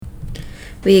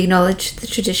We acknowledge the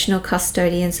traditional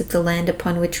custodians of the land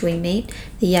upon which we meet,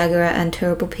 the Yagara and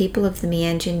Turrbal people of the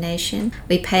Meanjin Nation.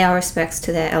 We pay our respects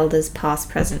to their elders past,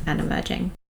 present and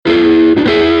emerging.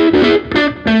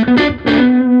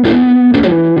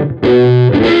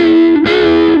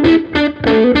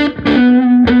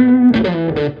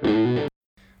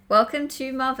 Welcome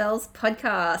to Marvel's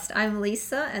podcast. I'm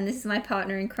Lisa and this is my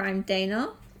partner in crime,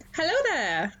 Dana. Hello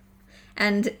there.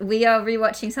 And we are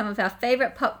rewatching some of our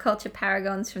favourite pop culture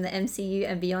paragons from the MCU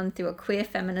and beyond through a queer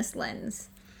feminist lens.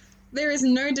 There is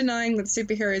no denying that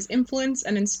superheroes influence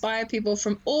and inspire people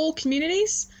from all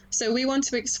communities, so we want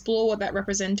to explore what that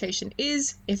representation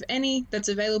is, if any, that's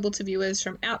available to viewers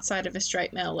from outside of a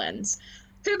straight male lens.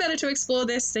 Who better to explore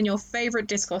this than your favourite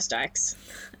discourse dykes?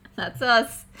 That's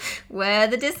us. We're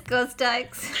the discourse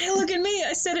dykes. Hey, look at me.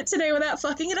 I said it today without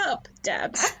fucking it up.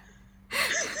 Dabs.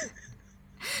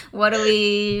 What are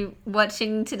we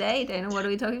watching today, Dana? What are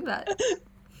we talking about?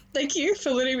 Thank you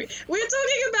for letting me. We're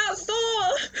talking about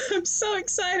Thor. I'm so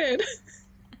excited.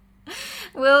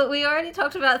 Well, we already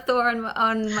talked about Thor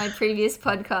on my previous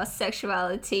podcast,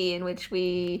 Sexuality, in which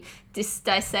we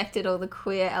dissected all the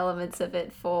queer elements of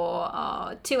it for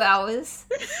 2 hours.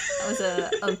 That was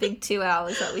a big 2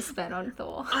 hours that we spent on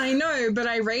Thor. I know, but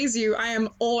I raise you. I am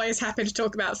always happy to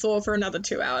talk about Thor for another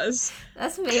 2 hours.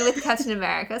 That's me with Captain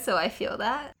America, so I feel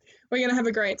that. We're going to have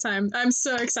a great time. I'm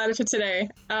so excited for today.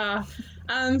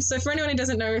 So for anyone who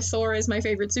doesn't know, Thor is my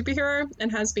favorite superhero and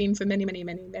has been for many, many,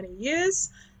 many, many years.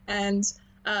 And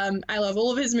I love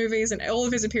all of his movies and all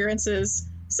of his appearances,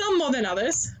 some more than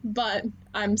others, but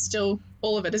I'm still,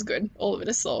 all of it is good. All of it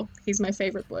is Thor. He's my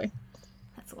favorite boy.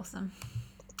 That's awesome.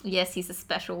 Yes, he's a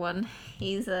special one.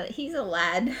 He's a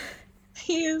lad.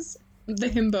 He is the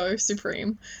himbo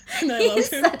supreme. And I love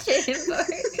him. Such a himbo.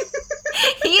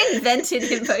 He invented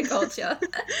himbo culture.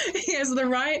 He has the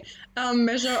right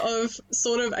measure of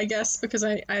sort of, I guess, because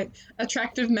I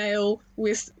attractive male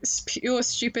with pure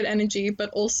stupid energy, but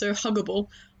also huggable.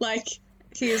 Like,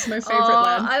 he is my favorite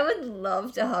lad. I would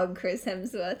love to hug Chris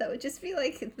Hemsworth. That would just be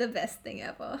like the best thing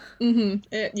ever.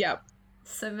 Yeah.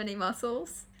 So many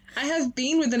muscles. I have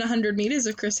been within 100 meters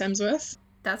of Chris Hemsworth.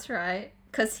 That's right,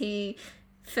 because he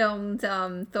filmed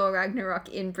Thor Ragnarok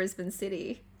in Brisbane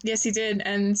City. Yes, he did,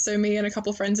 and so me and a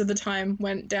couple friends at the time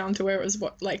went down to where it was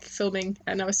filming,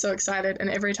 and I was so excited. And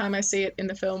every time I see it in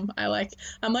the film, I'm like,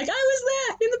 I was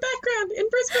there in the background in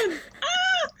Brisbane.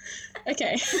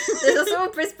 Okay. There's also a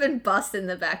Brisbane bus in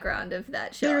the background of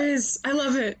that shot. There is. I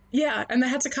love it. Yeah, and they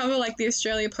had to cover like the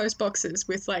Australia Post boxes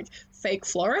with like fake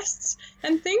florists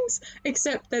and things,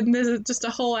 except then there's just a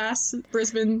whole ass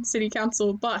Brisbane City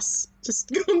Council bus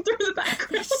just going through the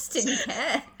background. I just didn't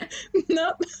care.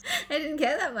 Nope. I didn't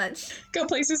care that much. Got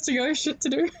places to go, shit to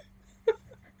do.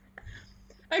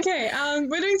 Okay,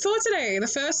 we're doing Thor today. The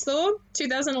first Thor,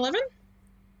 2011.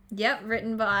 Yep,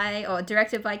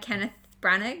 directed by Kenneth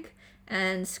Branagh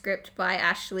and script by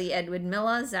Ashley Edward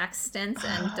Miller, Zach Stentz,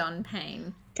 and Don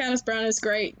Payne. Kenneth Branagh is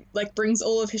great, brings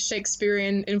all of his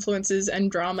Shakespearean influences and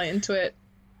drama into it.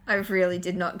 I really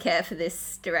did not care for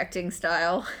this directing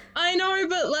style. I know,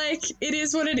 but, it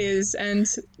is what it is, and,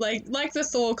 like the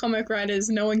Thor comic writers,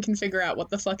 no one can figure out what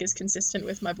the fuck is consistent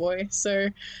with my boy, so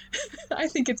I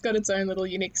think it's got its own little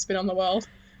unique spin on the world.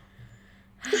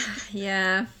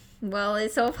 Yeah, well,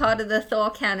 it's all part of the Thor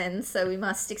canon, so we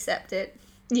must accept it.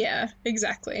 Yeah,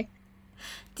 exactly.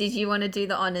 Did you want to do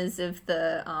the honors of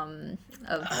the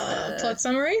plot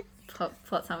summary?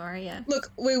 Plot summary, yeah.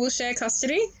 Look, we will share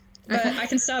custody, but I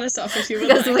can start us off if you would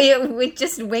because like. we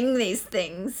just wing these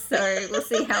things, so we'll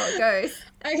see how it goes.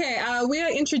 Okay, we are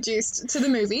introduced to the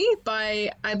movie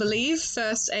by, I believe,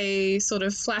 first a sort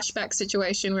of flashback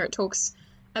situation where it talks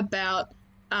about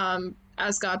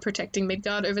Asgard protecting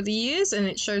Midgard over the years, and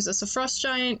it shows us a frost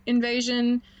giant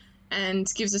invasion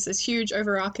and gives us this huge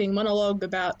overarching monologue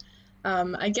about,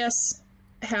 I guess,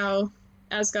 how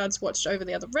Asgard's watched over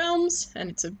the other realms, and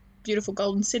it's a beautiful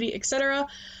golden city, etc.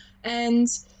 And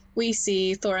we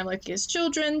see Thor and Loki as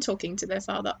children talking to their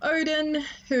father Odin,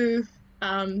 who,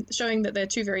 showing that they're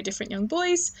two very different young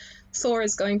boys. Thor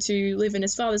is going to live in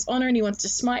his father's honor, and he wants to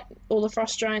smite all the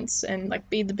frost giants and,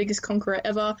 be the biggest conqueror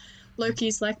ever.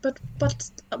 Loki's like, but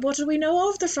what do we know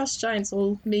of the frost giants?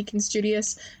 All meek and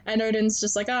studious. And Odin's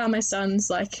just like, my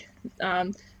sons,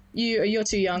 you're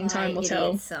too young, time will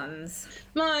tell. Sons.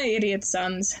 My idiot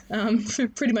sons.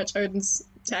 Pretty much Odin's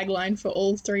tagline for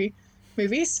all three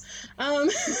movies.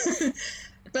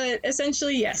 But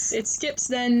essentially, yes, it skips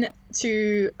then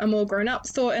to a more grown-up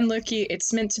Thor and Loki.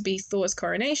 It's meant to be Thor's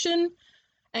coronation,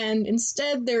 and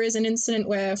instead there is an incident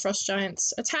where frost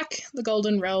giants attack the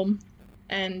Golden Realm,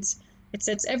 and It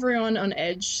sets everyone on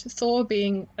edge. Thor,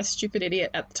 being a stupid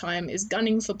idiot at the time, is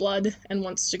gunning for blood and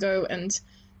wants to go and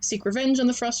seek revenge on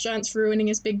the Frost Giants for ruining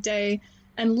his big day.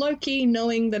 And Loki,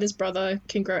 knowing that his brother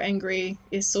can grow angry,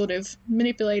 is sort of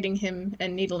manipulating him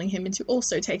and needling him into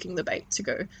also taking the bait to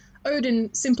go.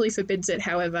 Odin simply forbids it,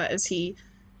 however, as he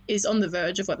is on the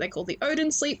verge of what they call the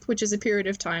Odin sleep, which is a period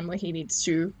of time where he needs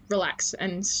to relax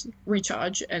and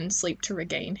recharge and sleep to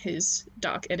regain his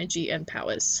dark energy and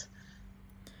powers.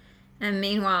 And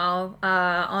meanwhile,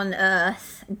 on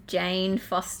Earth, Jane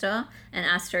Foster, an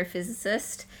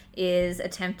astrophysicist, is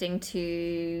attempting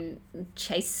to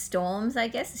chase storms, I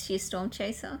guess. Is she a storm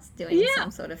chaser? Doing some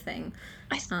sort of thing.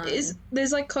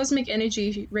 There's like cosmic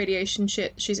energy radiation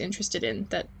shit she's interested in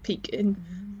that peak in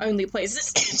only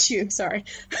places sorry,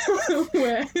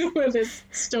 where there's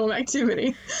storm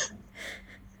activity.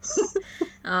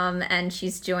 And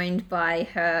she's joined by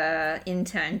her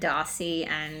intern Darcy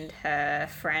and her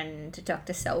friend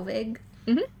Dr. Selvig.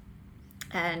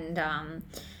 And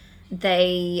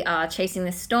they are chasing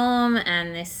the storm,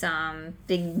 and this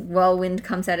big whirlwind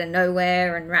comes out of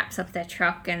nowhere and wraps up their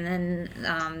truck. And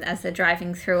then as they're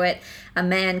driving through it, a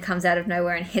man comes out of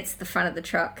nowhere and hits the front of the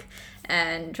truck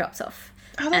and drops off.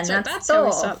 Oh, that's how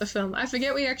we start the film. I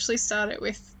forget we actually started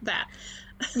with that.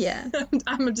 Yeah.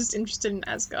 I'm just interested in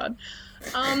Asgard.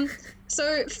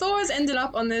 So Thor has ended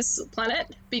up on this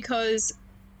planet because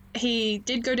he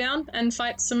did go down and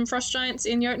fight some frost giants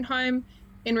in Jotunheim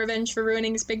in revenge for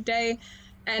ruining his big day.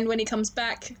 And when he comes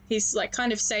back, he's like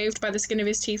kind of saved by the skin of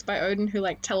his teeth by Odin, who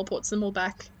like teleports them all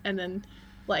back and then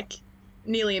like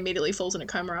nearly immediately falls in a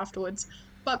coma afterwards.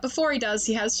 But before he does,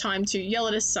 he has time to yell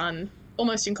at his son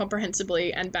almost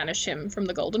incomprehensibly and banish him from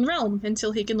the Golden Realm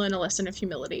until he can learn a lesson of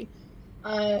humility.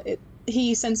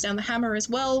 He sends down the hammer as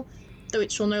well,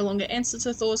 which will no longer answer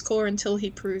to Thor's call until he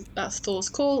proves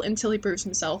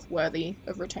himself worthy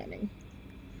of returning.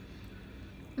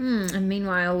 And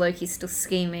meanwhile, Loki's still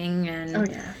scheming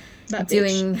and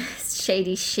doing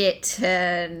shady shit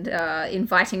and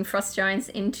inviting frost giants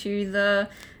into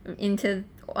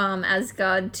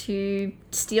Asgard to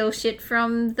steal shit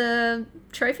from the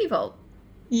trophy vault.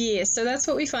 Yeah, so that's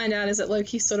what we find out, is that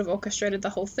Loki sort of orchestrated the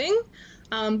whole thing.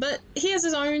 But he has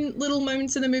his own little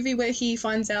moments in the movie where he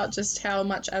finds out just how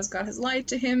much Asgard has lied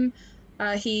to him.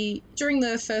 During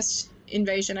the first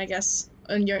invasion, I guess,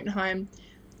 in Jotunheim,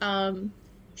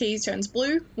 he turns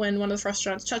blue when one of the frost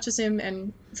giants touches him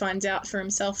and finds out for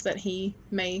himself that he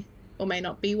may or may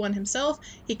not be one himself.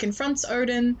 He confronts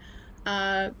Odin.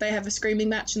 They have a screaming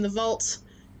match in the vault,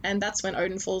 and that's when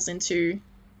Odin falls into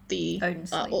the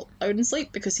Odin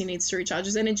sleep because he needs to recharge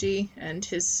his energy, and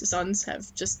his sons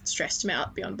have just stressed him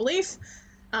out beyond belief.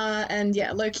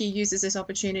 Loki uses this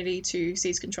opportunity to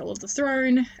seize control of the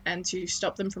throne and to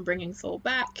stop them from bringing Thor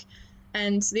back.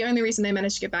 And the only reason they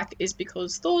manage to get back is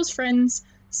because Thor's friends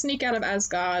sneak out of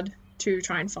Asgard to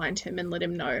try and find him and let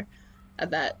him know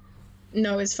that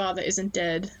no, his father isn't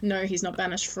dead, no, he's not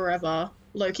banished forever,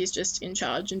 Loki's just in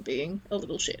charge and being a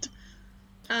little shit.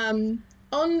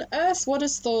 On Earth, what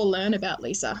does Thor learn about,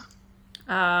 Lisa?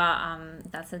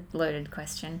 That's a loaded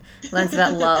question. Learns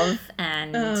about love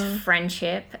and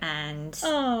friendship and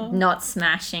not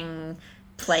smashing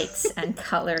plates and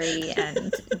cutlery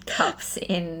and cups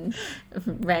in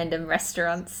random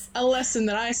restaurants. A lesson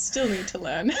that I still need to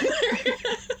learn.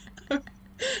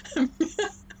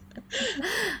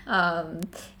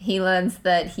 He learns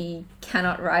that he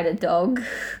cannot ride a dog.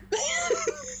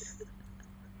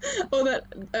 Or that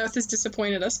Earth has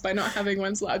disappointed us by not having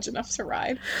ones large enough to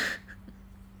ride.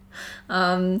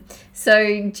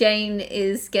 So Jane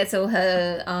gets all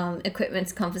her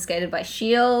equipment confiscated by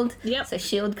S.H.I.E.L.D. Yep. So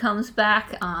S.H.I.E.L.D. comes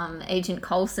back. Agent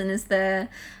Coulson is there.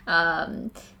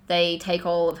 They take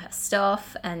all of her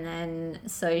stuff, and then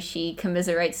so she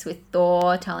commiserates with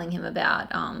Thor, telling him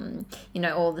about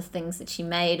all the things that she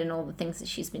made and all the things that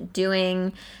she's been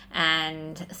doing,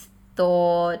 and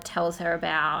Thor tells her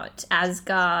about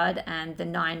Asgard and the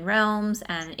Nine Realms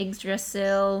and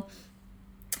Yggdrasil,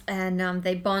 and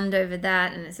they bond over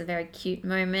that, and it's a very cute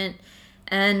moment.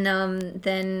 And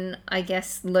then I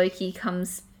guess Loki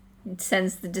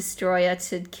sends the destroyer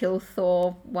to kill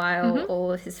Thor while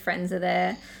all of his friends are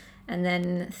there, and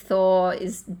then Thor he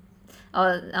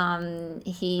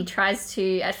tries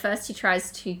to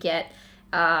get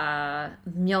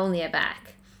Mjolnir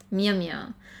back,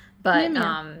 Mjolnir, but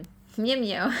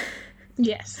Mjolnir.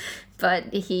 Yes.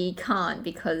 But he can't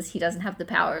because he doesn't have the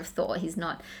power of Thor. He's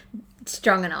not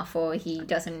strong enough, or he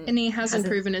doesn't. And he hasn't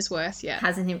proven his worth yet.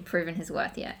 Hasn't proven his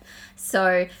worth yet.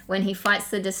 So when he fights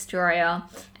the Destroyer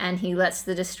and he lets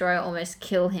the Destroyer almost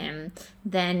kill him,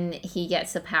 then he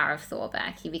gets the power of Thor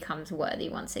back. He becomes worthy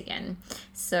once again.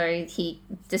 So he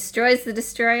destroys the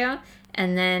Destroyer,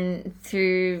 and then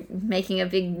through making a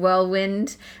big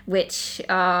whirlwind, which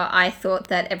I thought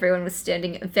that everyone was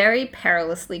standing very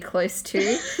perilously close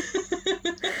to.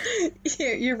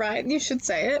 Yeah, you're right. You should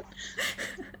say it.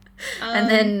 And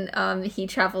then he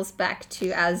travels back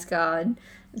to Asgard.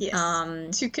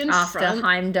 Yes. To confront. After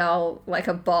Heimdall, like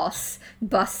a boss,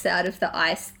 busts out of the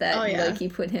ice that Loki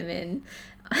put him in.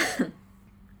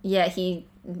 Yeah, he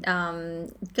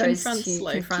goes to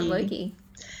confront Loki.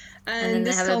 And then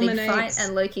they have a big fight,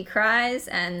 and Loki cries,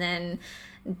 and then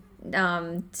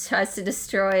tries to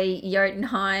destroy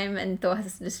Jotunheim, and Thor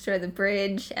has to destroy the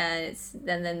bridge, and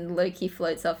then Loki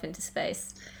floats off into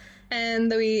space.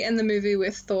 And we end the movie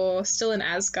with Thor still in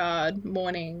Asgard,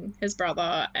 mourning his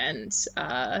brother and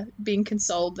being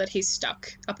consoled that he's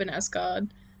stuck up in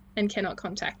Asgard and cannot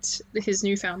contact his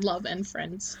newfound love and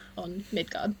friends on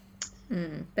Midgard.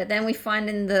 But then we find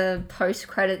in the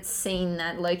post-credits scene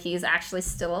that Loki is actually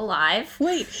still alive.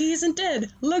 Wait, he isn't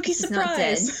dead. Loki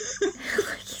surprise. Not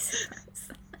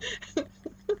dead.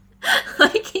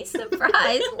 Loki surprise. Loki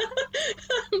surprise.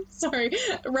 Sorry,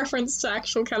 reference to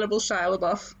actual Cannibal Shia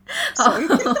LaBeouf.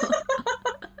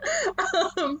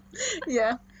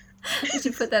 Yeah. You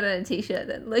should put that on a t-shirt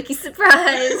then. Loki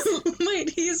surprise. Wait,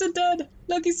 he isn't dead.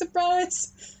 Loki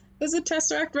surprise. There's a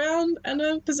Tesseract round and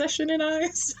a possession in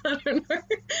eyes. I don't know.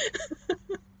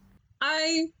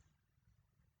 I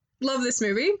love this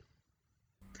movie.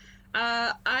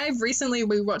 I've recently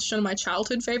rewatched one of my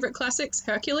childhood favorite classics,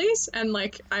 Hercules, and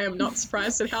I am not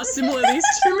surprised at how similar these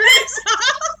two movies are.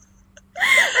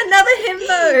 Another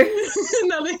himbo.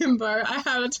 Another himbo. I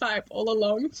had a type all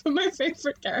along for my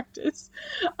favorite characters.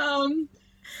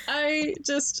 I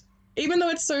just, even though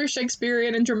it's so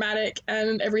Shakespearean and dramatic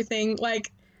and everything,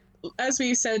 as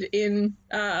we said in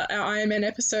our Iron Man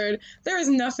episode, there is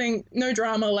no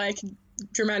drama like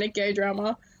dramatic gay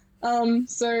drama.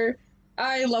 So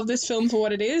I love this film for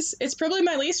what it is. It's probably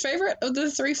my least favorite of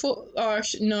the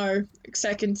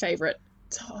second favorite.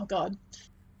 Oh, God.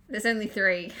 There's only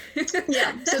 3.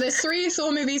 Yeah, so there's 3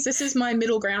 Thor movies. This is my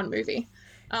middle ground movie.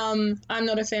 I'm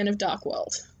not a fan of Dark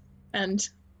World, and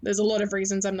there's a lot of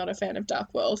reasons I'm not a fan of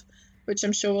Dark World, which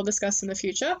I'm sure we'll discuss in the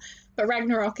future. But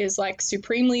Ragnarok is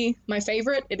supremely my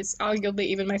favorite. It is arguably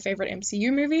even my favorite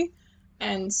MCU movie,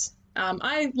 and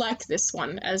I like this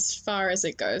one as far as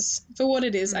it goes. For what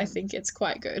it is, I think it's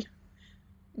quite good.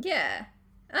 Yeah,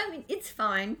 I mean it's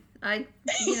fine. I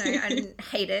didn't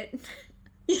hate it.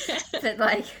 Yeah.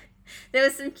 But there were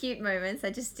some cute moments. I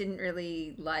just didn't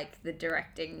really like the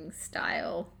directing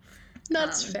style.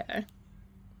 That's fair.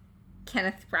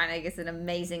 Kenneth Branagh is an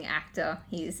amazing actor.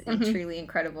 He's truly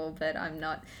incredible, but I'm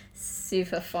not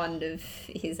super fond of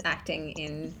his acting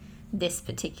in this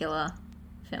particular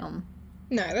film.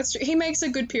 No, that's true. He makes a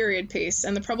good period piece,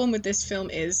 and the problem with this film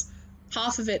is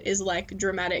half of it is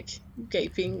dramatic,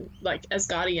 gaping,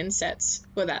 Asgardian sets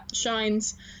where that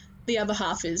shines. The other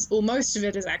half is, most of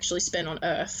it is actually spent on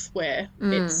Earth, where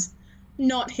it's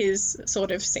not his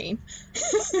sort of scene.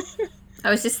 I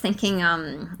was just thinking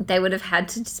they would have had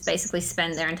to just basically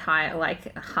spend their entire,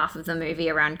 half of the movie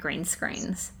around green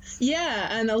screens. Yeah,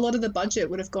 and a lot of the budget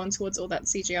would have gone towards all that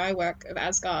CGI work of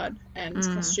Asgard and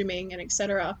costuming and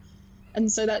etc.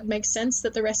 And so that makes sense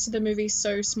that the rest of the movie's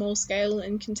so small scale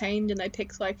and contained, and they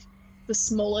picked, the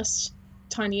smallest,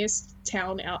 tiniest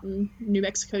town out in New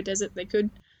Mexico desert they could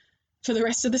for the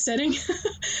rest of the setting.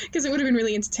 Because it would have been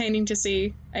really entertaining to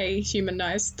see a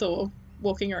humanized Thor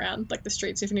walking around the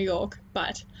streets of New York,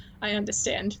 but I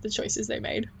understand the choices they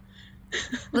made.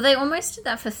 Well, they almost did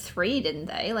that for 3, didn't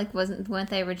they? Weren't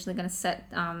they originally going to set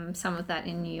some of that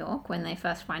in New York when they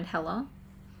first find Hela?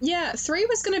 Yeah, 3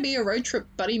 was going to be a road trip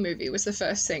buddy movie was the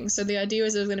first thing. So the idea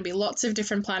was there was going to be lots of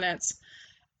different planets.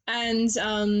 And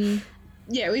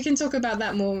yeah, we can talk about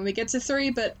that more when we get to 3,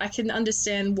 but I can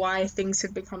understand why things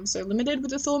have become so limited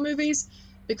with the Thor movies.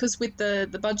 Because with the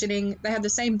budgeting, they have the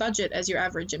same budget as your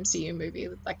average MCU movie,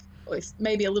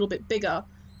 maybe a little bit bigger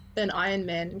than Iron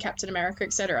Man and Captain America,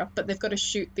 etc. But they've got to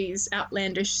shoot these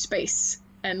outlandish space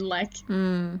and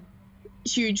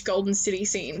huge golden city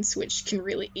scenes, which can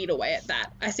really eat away at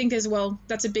that. I think as well,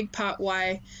 that's a big part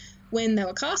why when they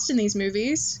were cast in these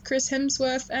movies, Chris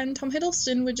Hemsworth and Tom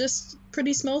Hiddleston were just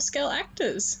pretty small scale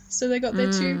actors. So they got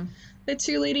their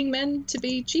two leading men to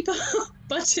be cheaper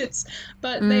budgets,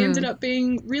 but they ended up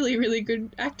being really, really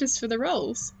good actors for the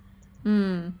roles.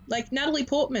 Like, Natalie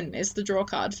Portman is the draw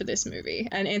card for this movie,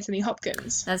 and Anthony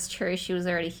Hopkins. That's true. She was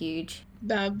already huge.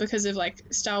 Because of, like,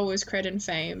 Star Wars cred and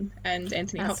fame, and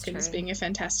Anthony That's Hopkins true. being a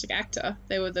fantastic actor.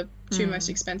 They were the two most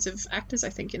expensive actors, I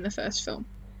think, in the first film.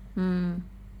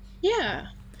 Yeah.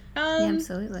 Yeah,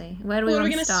 absolutely. Where do we What are we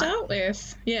want going to to start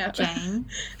with? Yeah. Jane.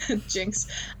 Jinx.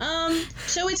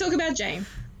 Shall we talk about Jane?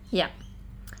 Yeah.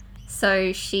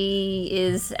 So she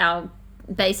is our,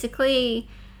 basically,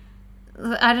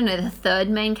 I don't know, the third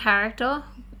main character.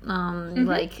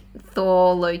 Like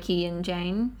Thor, Loki, and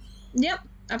Jane. Yep,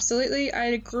 absolutely. I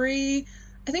agree.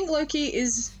 I think Loki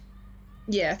is,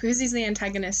 because he's the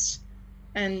antagonist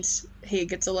and he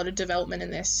gets a lot of development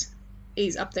in this.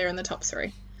 He's up there in the top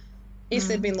 3. If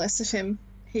there'd been less of him,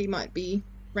 he might be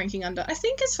ranking under. I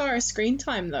think as far as screen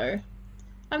time, though,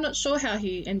 I'm not sure how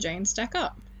he and Jane stack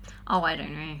up. Oh, I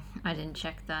don't know. I didn't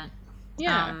check that.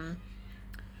 Yeah.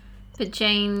 But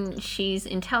Jane, she's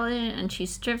intelligent and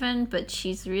she's driven, but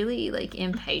she's really like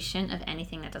impatient of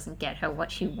anything that doesn't get her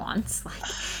what she wants. Like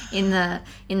in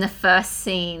the first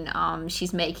scene,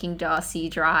 she's making Darcy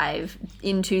drive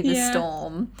into the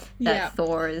storm that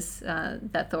Thor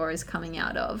is coming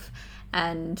out of,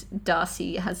 and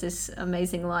Darcy has this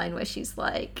amazing line where she's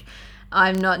like,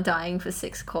 "I'm not dying for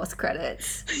 6 course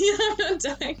credits." Yeah, I'm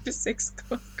not dying for 6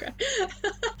 course credits.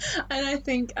 And I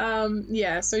think,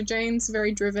 so Jane's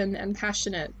very driven and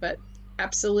passionate, but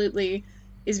absolutely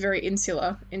is very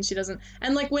insular, and she doesn't...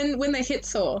 And, like, when they hit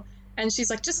Thor, and she's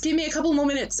like, just give me a couple more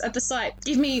minutes at the site,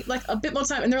 give me, like, a bit more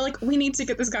time, and they're like, we need to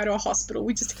get this guy to a hospital,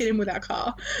 we just hit him with our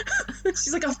car.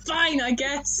 She's like, oh, fine, I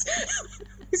guess.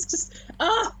 It's just,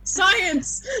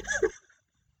 science!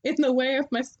 In the way of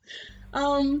my...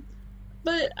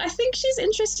 But I think she's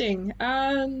interesting.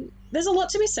 There's a lot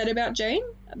to be said about Jane.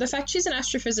 The fact she's an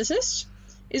astrophysicist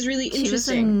is really interesting. She was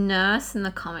a nurse in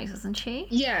the comics, wasn't she?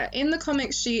 Yeah, in the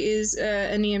comics she is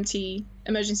an EMT,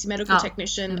 emergency medical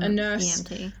technician, a nurse.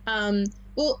 EMT.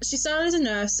 Well, she started as a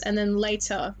nurse, and then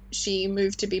later she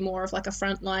moved to be more of like a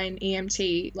frontline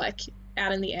EMT, like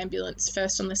out in the ambulance,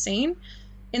 first on the scene.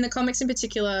 In the comics in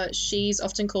particular, she's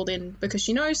often called in because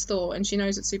she knows Thor and she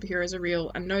knows that superheroes are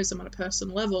real and knows them on a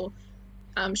personal level.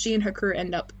 She and her crew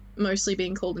end up mostly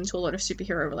being called into a lot of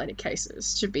superhero-related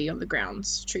cases to be on the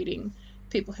grounds treating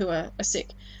people who are sick.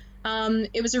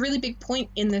 It was a really big point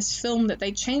in this film that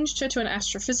they changed her to an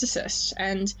astrophysicist,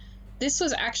 and this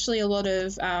was actually a lot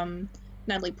of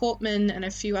Natalie Portman and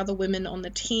a few other women on the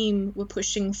team were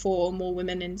pushing for more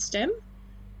women in STEM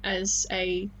as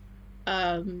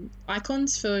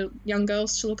icons for young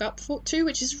girls to look up to,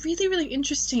 which is really, really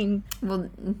interesting. Well,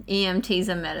 EMTs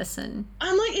are medicine.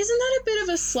 I'm like, isn't that a bit of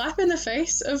a slap in the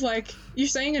face of, like, you're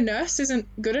saying a nurse isn't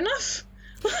good enough?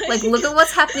 Like, look at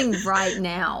what's happening right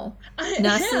now.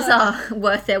 Nurses are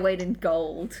worth their weight in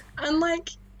gold. And,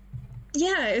 like,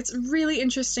 yeah, it's a really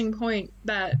interesting point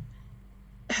that,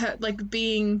 like,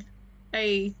 being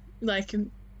a, like,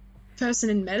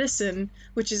 person in medicine,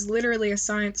 which is literally a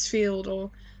science field, or...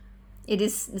 It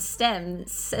is STEM,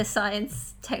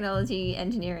 science, technology,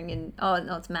 engineering, and... Oh,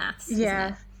 no, it's maths, yeah.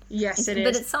 isn't it? Yes, it is.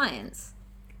 But it's science.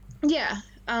 Yeah.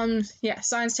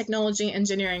 Science, technology,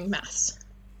 engineering, maths.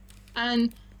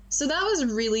 And so that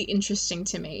was really interesting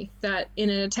to me, that in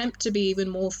an attempt to be even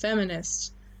more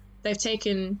feminist, they've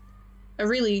taken a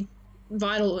really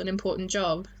vital and important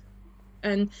job.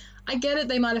 And I get it,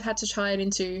 they might have had to tie it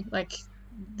into, like,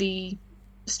 the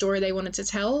story they wanted to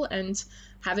tell, and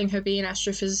having her be an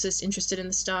astrophysicist interested in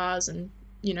the stars and,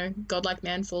 you know, godlike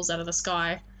man falls out of the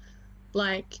sky.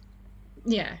 Like,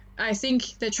 yeah, I think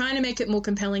they're trying to make it more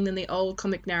compelling than the old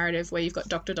comic narrative where you've got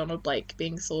Dr. Donald Blake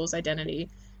being Thor's identity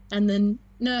and then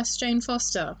Nurse Jane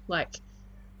Foster. Like,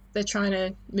 they're trying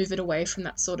to move it away from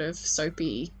that sort of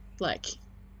soapy, like,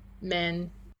 man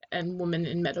and woman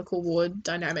in medical ward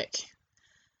dynamic.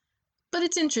 But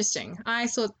it's interesting. I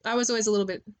was always a little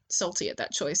bit salty at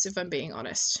that choice, if I'm being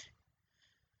honest.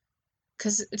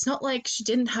 Because it's not like she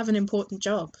didn't have an important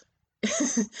job.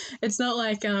 It's not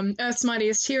like Earth's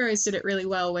Mightiest Heroes did it really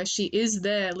well, where she is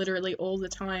there literally all the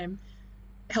time,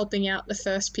 helping out the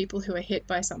first people who are hit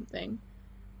by something.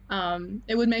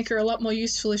 It would make her a lot more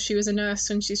useful if she was a nurse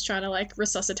when she's trying to, like,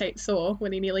 resuscitate Thor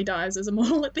when he nearly dies as a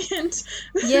model at the end.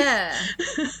 Yeah.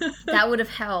 That would have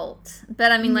helped.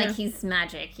 But, I mean, like, he's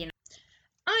magic, you know.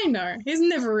 I know. He's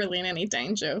never really in any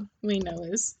danger, we know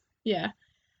is. Yeah.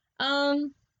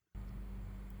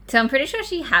 So I'm pretty sure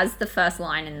she has the first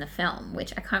line in the film,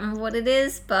 which I can't remember what it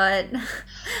is, but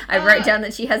I wrote down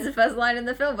that she has the first line in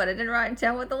the film, but I didn't write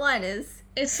down what the line is.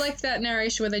 It's like that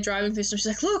narration where they drive in Fish and she's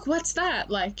like, look, what's that?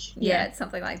 Like, yeah, it's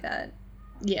something like that.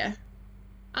 Yeah.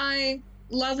 I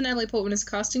love Natalie Portman as a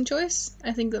casting choice.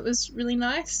 I think that was really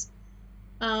nice.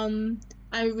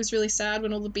 I was really sad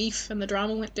when all the beef and the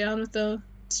drama went down with the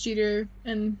studio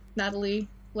and Natalie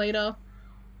later.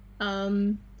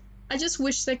 I just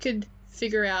wish they could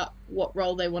figure out what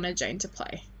role they wanted Jane to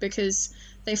play, because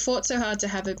they fought so hard to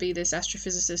have her be this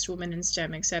astrophysicist woman in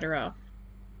STEM, etc.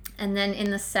 And then in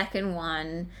the second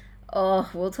one, oh,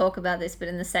 we'll talk about this, but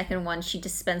in the second one, she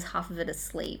just spends half of it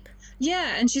asleep.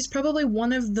 Yeah, and she's probably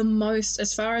one of the most,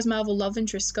 as far as Marvel love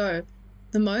interests go,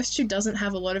 the most who doesn't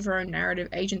have a lot of her own narrative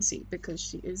agency, because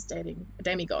she is dating a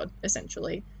demigod,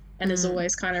 essentially, and is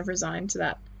always kind of resigned to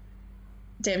that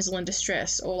damsel in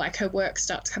distress, or like her work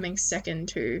starts coming second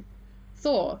to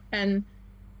Thor. And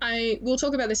we'll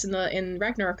talk about this in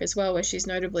Ragnarok as well, where she's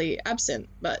notably absent,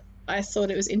 but I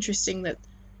thought it was interesting that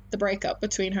the breakup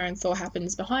between her and Thor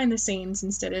happens behind the scenes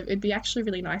instead of, it'd be actually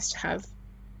really nice to have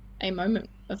a moment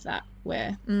of that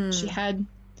where she had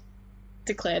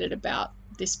declared it about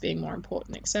this being more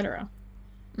important, etc.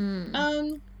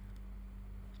 Well,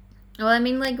 I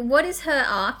mean, like, what is her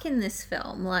arc in this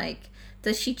film? Like,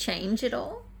 does she change at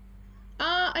all?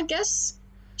 I guess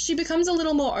she becomes a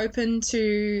little more open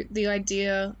to the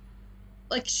idea.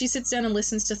 Like, she sits down and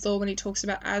listens to Thor when he talks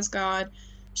about Asgard.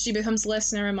 She becomes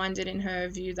less narrow-minded in her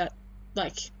view that,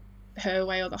 like, her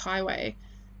way or the highway.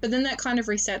 But then that kind of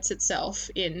resets itself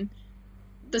in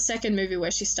the second movie,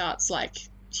 where she starts, like,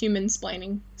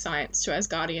 human-splaining science to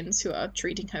Asgardians who are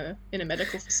treating her in a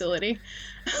medical facility.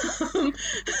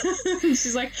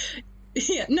 She's like,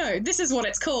 yeah, no, this is what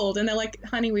it's called. And they're like,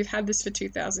 honey, we've had this for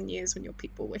 2,000 years when your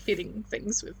people were hitting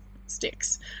things with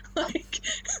sticks. Like...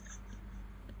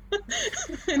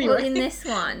 Anyway. Well, in this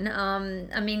one,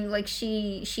 I mean, like,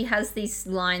 she has these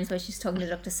lines where she's talking to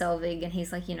Dr. Selvig, and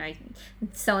he's like, you know,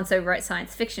 so-and-so wrote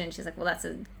science fiction, and she's like, well, that's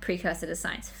a precursor to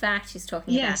science fact. She's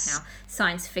talking about how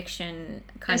science fiction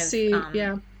kind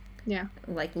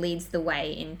like, leads the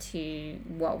way into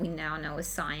what we now know as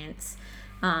science.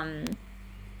 And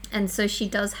so she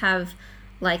does have,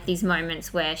 like, these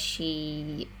moments where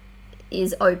she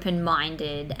is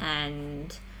open-minded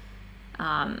and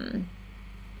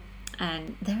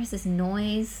there is this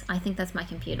noise. I think that's my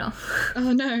computer.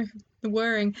 Oh no, the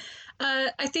whirring.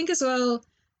 I think as well,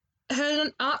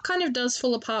 her arc kind of does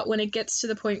fall apart when it gets to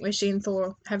the point where she and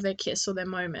Thor have their kiss or their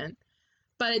moment.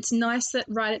 But it's nice that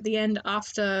right at the end,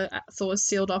 after Thor's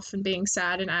sealed off and being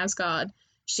sad in Asgard,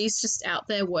 she's just out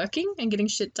there working and getting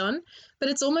shit done. But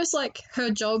it's almost like her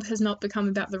job has not become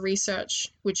about the research,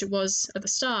 which it was at the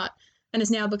start, and has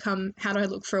now become, how do I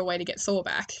look for a way to get Thor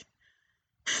back?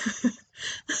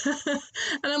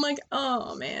 And I'm like,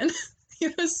 oh man,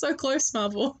 you were so close,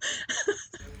 Marvel.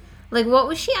 Like, what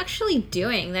was she actually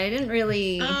doing? They didn't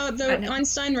really... the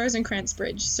Einstein-Rosenkrantz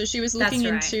bridge. So she was looking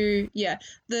into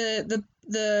the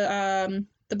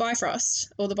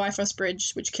Bifrost, or the Bifrost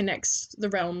bridge, which connects the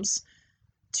realms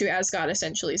to Asgard,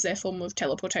 essentially, is their form of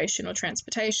teleportation or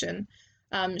transportation.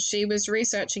 She was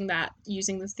researching that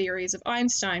using the theories of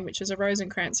Einstein, which is a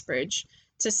Rosenkrantz bridge,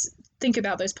 to think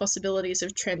about those possibilities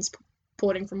of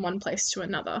transporting from one place to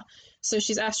another. So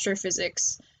she's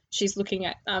astrophysics. She's looking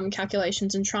at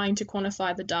calculations and trying to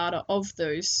quantify the data of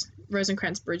those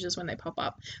Rosenkrantz bridges when they pop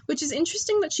up, which is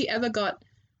interesting that she ever got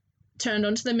turned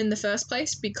onto them in the first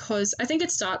place, because I think it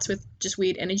starts with just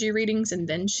weird energy readings and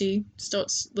then she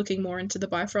starts looking more into the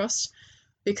Bifrost,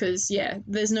 because, yeah,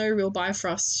 there's no real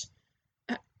Bifrost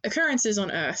occurrences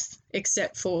on Earth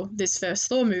except for this first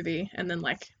Thor movie and then,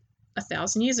 like,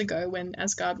 1,000 years ago when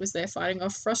Asgard was there fighting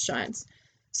off frost giants.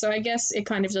 So I guess it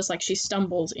kind of just, like, she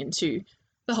stumbled into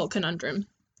the whole conundrum.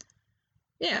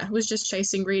 Yeah, was just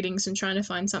chasing readings and trying to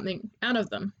find something out of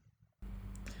them.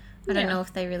 I don't know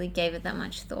if they really gave it that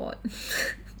much thought.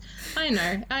 I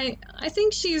know. I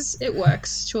think it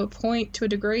works to a point, to a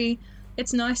degree.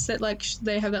 It's nice that, like,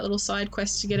 they have that little side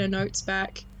quest to get her notes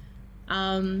back.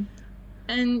 And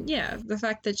yeah, the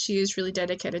fact that she is really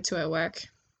dedicated to her work.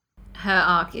 Her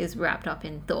arc is wrapped up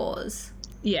in Thor's.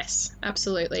 Yes,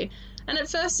 absolutely. And at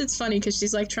first it's funny because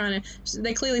she's like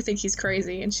they clearly think he's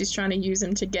crazy and she's trying to use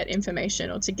him to get information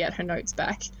or to get her notes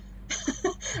back.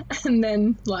 And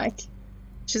then, like,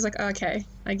 she's like, okay,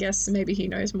 I guess maybe he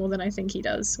knows more than I think he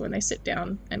does, when they sit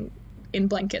down and in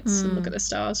blankets and look at the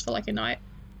stars for like a night.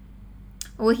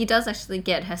 Well, he does actually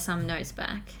get her some notes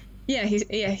back. Yeah,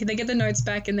 they get the notes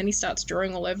back and then he starts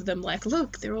drawing all over them like,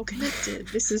 look, they're all connected.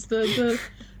 This is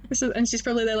and she's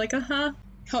probably there like,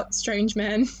 hot strange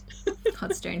man.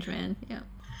 Hot strange man, yeah.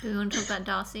 Do we want to talk about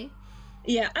Darcy?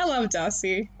 Yeah, I love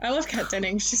Darcy. I love Kat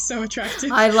Dennings. She's so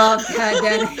attractive. I love Kat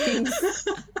Dennings.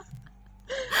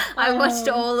 I watched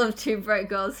all of Two Broke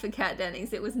Girls for Kat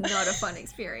Dennings. It was not a fun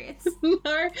experience.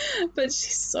 No, but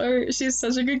she's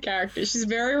such a good character. She's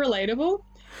very relatable.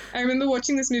 I remember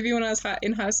watching this movie when I was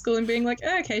in high school and being like,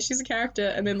 oh, okay, she's a character,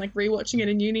 and then like rewatching it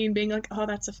in uni and being like, oh,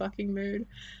 that's a fucking mood.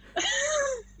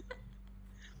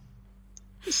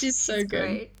 She's so She's good.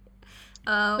 great.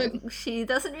 But She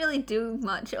doesn't really do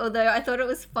much, although I thought it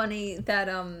was funny that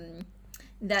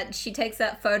she takes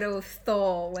that photo of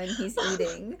Thor when he's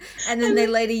eating, and then they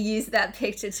later use that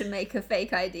picture to make a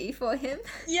fake ID for him.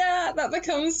 yeah, that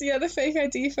becomes the fake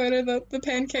ID photo, the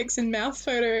pancakes and mouth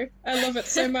photo. I love it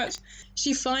so much.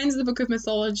 She finds the book of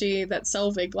mythology that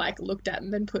Selvig like looked at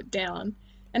and then put down,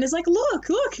 and is like, look,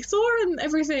 Thor and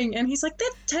everything. And he's like, they're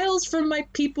tales from my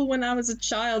people when I was a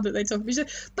child that they talk about. She's like,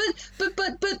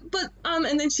 but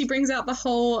and then she brings out the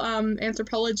whole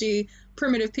anthropology.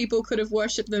 Primitive people could have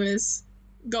worshipped them as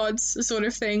gods sort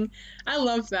of thing. I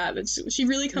love that she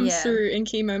really comes through in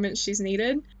key moments she's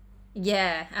needed.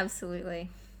 Yeah, absolutely.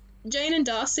 Jane and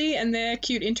Darcy and their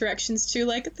cute interactions too,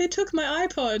 like they took my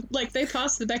iPod, like they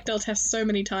passed the Bechdel test so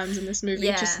many times in this movie.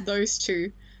 Just those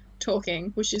two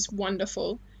talking, which is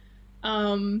wonderful.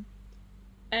 And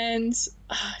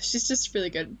she's just really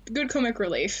good comic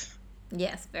relief.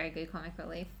 Yes, very good comic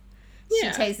relief.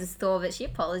 Yeah. She chases Thor, but she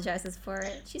apologizes for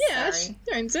it. She's sorry. She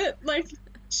owns it. Like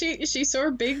she saw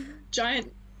a big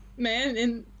giant man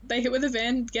and they hit with a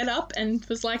van, get up, and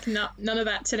was like, no, none of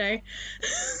that today.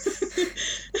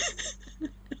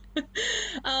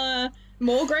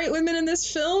 More great women in this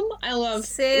film. I love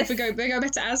Sif. If we go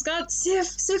back to Asgard,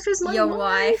 Sif is my Your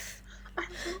wife. I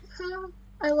love her.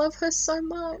 I love her so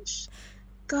much.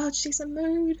 God, she's a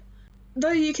mood.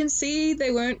 Though you can see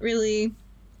they weren't really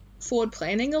forward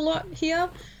planning a lot here,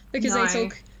 because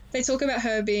they talk about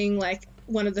her being like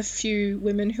one of the few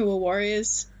women who are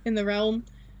warriors in the realm.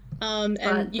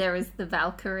 But there is the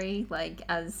Valkyrie, like,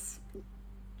 as...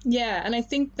 Yeah, and I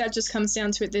think that just comes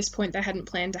down to, at this point, they hadn't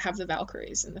planned to have the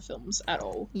Valkyries in the films at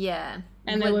all. Yeah.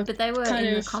 And but they were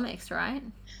in the comics, right?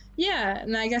 Yeah,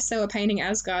 and I guess they were painting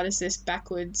Asgard as this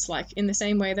backwards, like, in the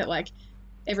same way that, like,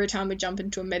 every time we jump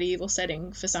into a medieval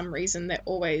setting, for some reason, they're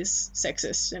always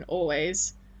sexist and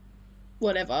always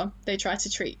whatever. They try to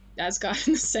treat Asgard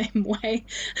in the same way.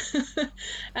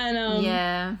 And,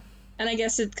 yeah. And I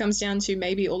guess it comes down to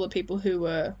maybe all the people who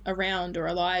were around or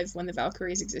alive when the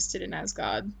Valkyries existed in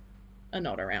Asgard are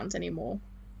not around anymore.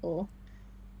 But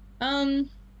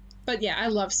yeah, I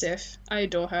love Sif. I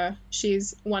adore her.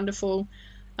 She's wonderful.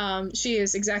 She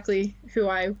is exactly who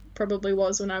I probably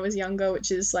was when I was younger, which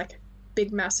is like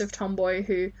big, massive tomboy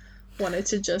who wanted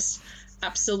to just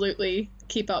absolutely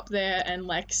keep up there and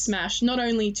like smash, not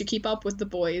only to keep up with the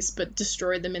boys, but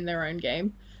destroy them in their own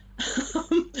game.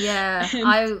 Yeah,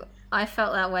 I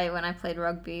felt that way when I played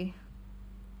rugby.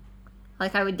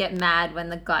 Like, I would get mad when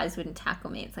the guys wouldn't tackle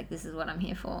me. It's like, this is what I'm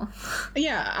here for.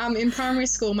 Yeah, in primary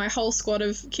school, my whole squad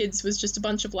of kids was just a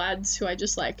bunch of lads who I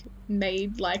just, like,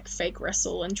 made, like, fake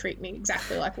wrestle and treat me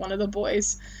exactly like one of the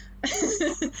boys.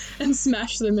 And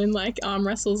smash them in, like, arm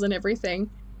wrestles and everything.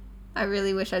 I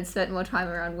really wish I'd spent more time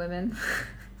around women.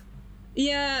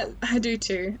 Yeah, I do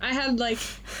too. I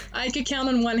could count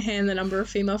on one hand the number of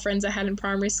female friends I had in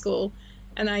primary school,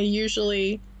 and I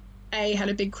usually, A, had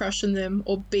a big crush on them,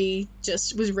 or B,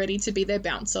 just was ready to be their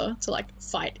bouncer to, like,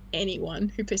 fight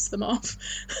anyone who pissed them off.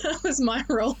 That was my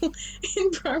role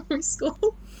in primary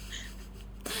school.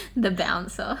 The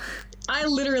bouncer. I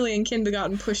literally, in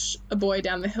kindergarten, pushed a boy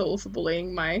down the hill for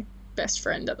bullying my best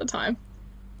friend at the time.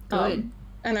 Good.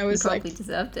 And I was probably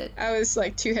deserved it. I was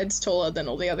like 2 heads taller than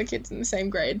all the other kids in the same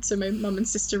grade, so my mum and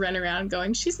sister ran around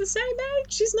going, she's the same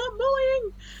age, she's not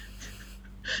bullying.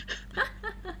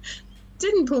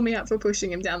 Didn't pull me up for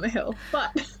pushing him down the hill,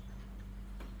 but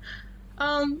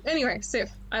anyway, Sif,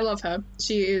 I love her.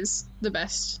 She is the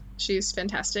best. She's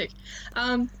fantastic.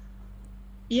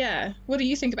 Yeah, what do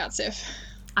you think about Sif?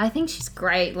 I think she's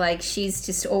great. Like, she's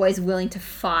just always willing to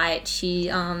fight. She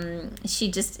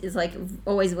just is like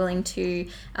always willing to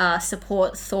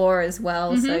support Thor as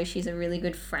well. Mm-hmm. So she's a really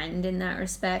good friend in that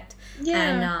respect.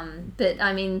 Yeah. And but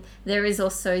I mean, there is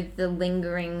also the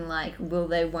lingering like, will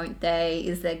they, won't they?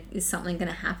 Is something going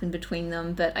to happen between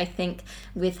them? But I think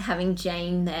with having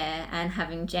Jane there and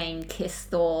having Jane kiss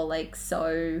Thor like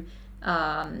so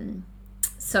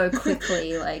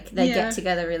quickly, like they get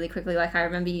together really quickly. Like, I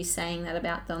remember you saying that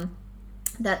about them,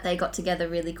 that they got together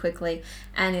really quickly,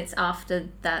 and it's after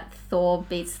that Thor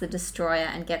beats the Destroyer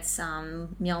and gets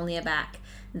Mjolnir back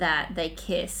that they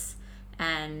kiss,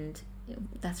 and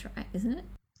that's right, isn't it?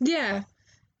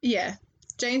 Yeah.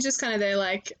 Jane's just kind of there,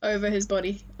 like, over his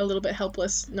body, a little bit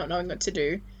helpless, not knowing what to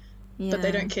do. Yeah. But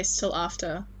they don't kiss till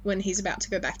after, when he's about to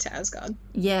go back to Asgard.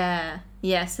 Yeah,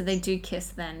 so they do kiss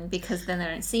then, because then they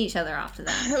don't see each other after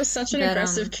that. That was such an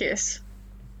aggressive kiss.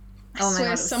 I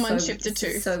swear someone chipped a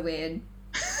tooth. So weird.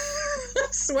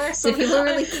 swear Do people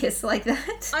really kiss like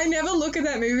that? I never look at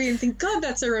that movie and think, God,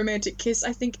 that's a romantic kiss.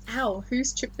 I think, ow,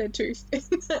 who's chipped their tooth in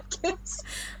that kiss?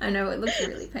 I know, it looks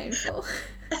really painful.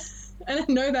 And I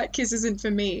know that kiss isn't for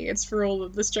me, it's for all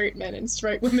of the straight men and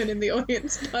straight women in the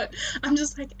audience, but I'm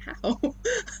just like, ow.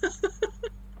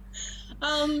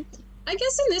 I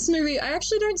guess in this movie, I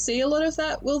actually don't see a lot of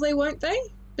that will they, won't they?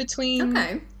 Between...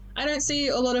 Okay. I don't see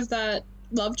a lot of that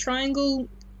love triangle,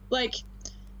 like...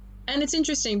 And it's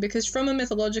interesting because from a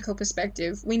mythological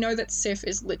perspective, we know that Sif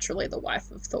is literally the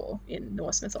wife of Thor in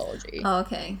Norse mythology. Oh,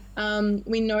 okay.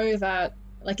 We know that,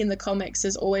 like in the comics,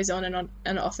 there's always on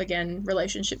and off again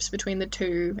relationships between the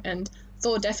two, and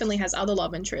Thor definitely has other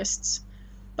love interests,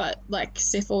 but like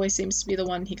Sif always seems to be the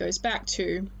one he goes back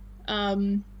to.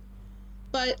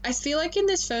 But I feel like in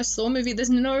this first Thor movie, there's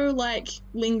no like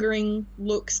lingering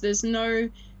looks. There's no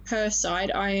her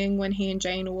side-eyeing when he and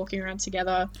Jane are walking around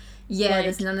together. Yeah, Like,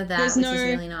 there's none of that, which is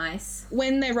really nice.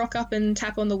 When they rock up and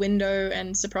tap on the window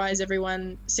and surprise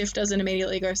everyone, Sif doesn't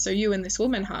immediately go, so you and this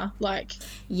woman, huh? Like,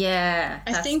 Yeah,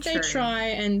 I that's think true. they try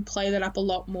and play that up a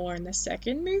lot more in the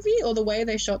second movie, or the way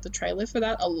they shot the trailer for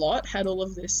that a lot had all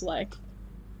of this, like,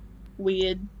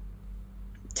 weird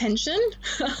tension.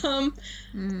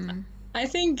 I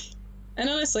think, and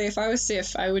honestly, if I was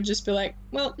Sif, I would just be like,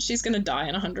 well, she's gonna die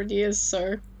in 100 years,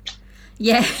 so...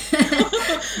 Yeah.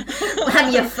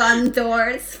 Have your fun, Thor.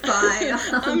 It's fine.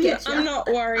 I'm not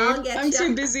worried. I'll get I'm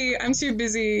ya. too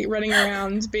busy running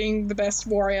around being the best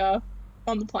warrior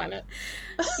on the planet.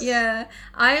 Yeah,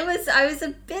 I was a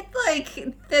bit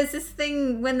like, there's this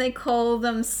thing when they call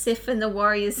them Sif and the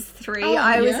Warriors 3. Oh,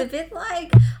 I was yeah. a bit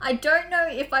like, I don't know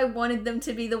if I wanted them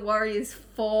to be the Warriors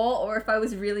 4 or if I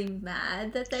was really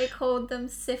mad that they called them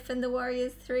Sif and the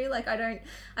Warriors 3. Like, I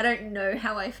don't know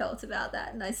how I felt about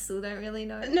that, and I still don't really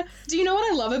know. No, do you know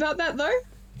what I love about that, though?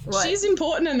 What? She's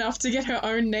important enough to get her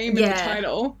own name in the Yeah.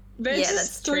 title. They're Yeah, just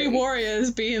that's three true.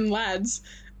 warriors being lads.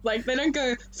 Like, they don't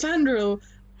go, Fandral,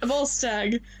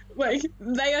 Volstagg. Like,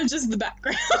 they are just the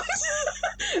background.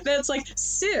 That's like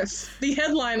Sif, the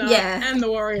headliner, Yeah. and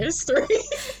the Warriors 3.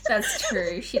 That's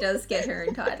true. She does get her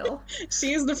own title.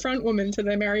 She is the front woman to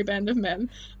their merry band of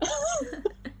men.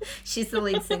 She's the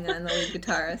lead singer and the lead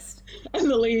guitarist And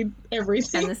the lead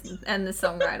everything. and the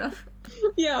songwriter.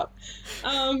 Yeah.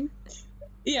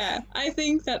 Yeah, I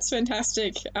think that's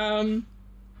fantastic.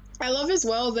 I love as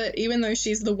well that even though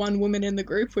she's the one woman in the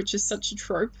group, which is such a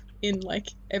trope in, like,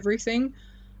 everything,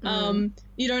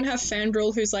 you don't have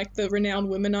Fandral, who's, like, the renowned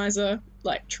womanizer,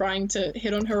 like, trying to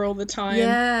hit on her all the time.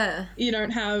 Yeah. You don't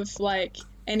have, like,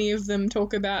 any of them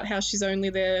talk about how she's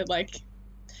only there, like...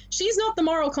 She's not the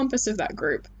moral compass of that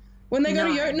group. When they go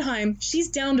to No. Jotunheim, she's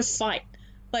down to fight.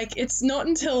 Like, it's not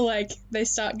until, like, they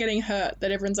start getting hurt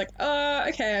that everyone's like,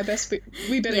 okay, I best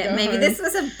we better go Maybe home. this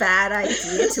was a bad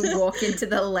idea to walk into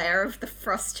the lair of the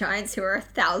frost giants who are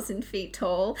 1,000 feet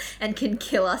tall and can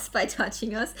kill us by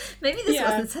touching us. Maybe this Yeah.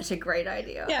 wasn't such a great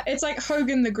idea. Yeah, it's like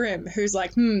Hogan the Grim, who's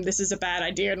like, this is a bad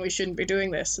idea and we shouldn't be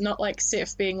doing this. Not like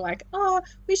Sif being like,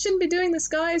 we shouldn't be doing this,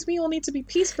 guys. We all need to be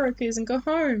peace brokers and go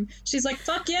home. She's like,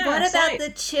 fuck yeah, What about fight.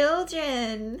 the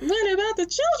children? What about the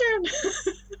children?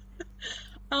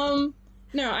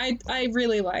 No, I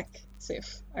really like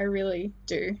Sif. I really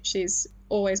do. She's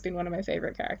always been one of my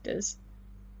favorite characters.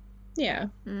 Yeah.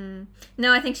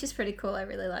 No, I think she's pretty cool. I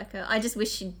really like her. I just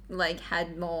wish she like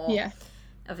had more Yeah.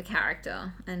 of a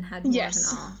character and had more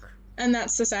Yes. of an arc. And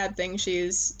that's the sad thing.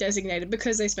 She's designated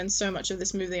because they spend so much of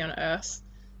this movie on Earth.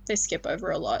 They skip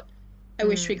over a lot. I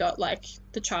wish we got like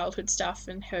the childhood stuff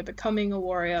and her becoming a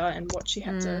warrior and what she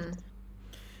had to.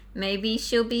 Maybe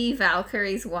she'll be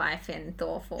Valkyrie's wife in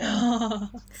Thor 4.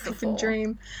 Fucking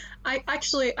dream. I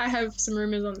have some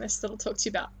rumors on this that I'll talk to you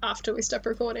about after we stop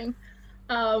recording.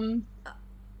 I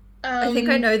think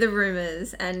I know the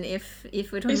rumors, and if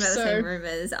we're talking about the same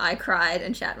rumors, I cried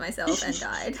and shat myself and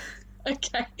died.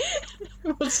 Okay,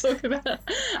 we'll talk about it.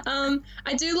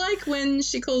 I do like when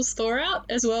she calls Thor out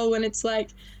as well, when it's like,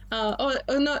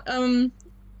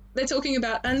 they're talking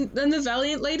about, and then the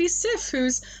valiant lady Sif,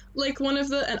 who's like one of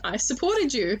the, and I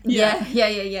supported you. Yeah.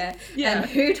 Yeah. And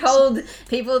who told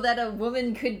people that a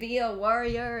woman could be a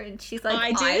warrior? And she's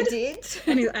like, I did.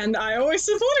 And I always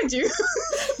supported you.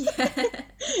 Yeah.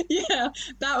 Yeah,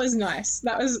 that was nice.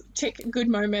 That was good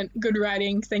moment, good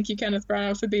writing. Thank you, Kenneth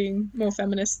Branagh, for being more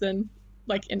feminist than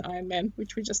like in Iron Man,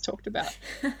 which we just talked about.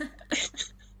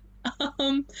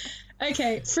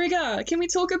 Okay, Frigga, can we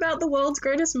talk about the world's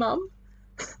greatest mum?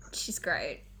 She's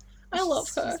great. I love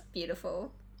her. She's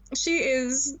beautiful. She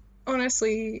is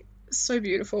honestly so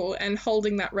beautiful and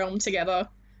holding that realm together.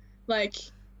 Like,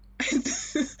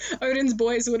 Odin's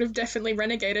boys would have definitely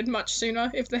renegated much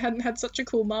sooner if they hadn't had such a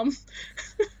cool mum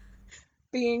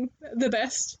being the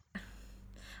best.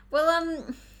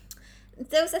 Well,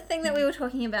 there was a thing that we were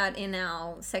talking about in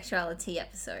our sexuality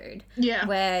episode. Yeah.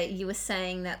 Where you were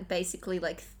saying that basically,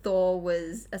 like,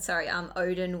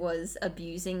 Odin was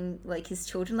abusing, like, his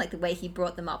children. Like, the way he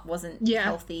brought them up wasn't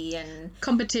healthy and...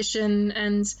 competition,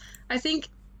 and I think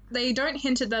they don't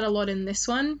hint at that a lot in this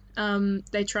one.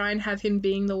 They try and have him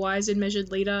being the wise and measured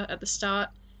leader at the start.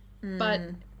 But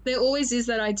there always is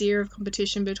that idea of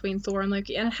competition between Thor and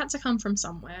Loki, and it had to come from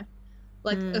somewhere.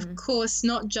 Like, of course,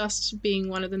 not just being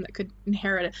one of them that could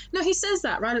inherit it. No, he says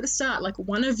that right at the start. Like,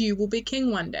 one of you will be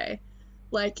king one day.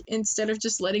 Like, instead of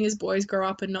just letting his boys grow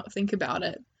up and not think about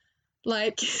it.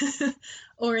 Like,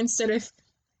 or instead of,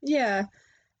 yeah.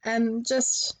 And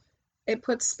just, it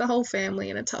puts the whole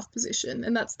family in a tough position.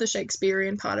 And that's the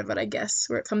Shakespearean part of it, I guess,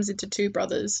 where it comes into two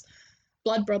brothers,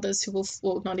 blood brothers who will,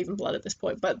 well, not even blood at this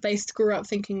point, but they grew up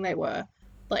thinking they were,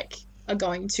 like, are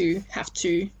going to have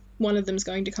to, one of them's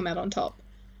going to come out on top.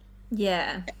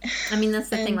 Yeah. I mean, that's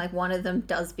the thing, like, one of them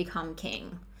does become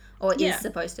king, or is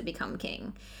supposed to become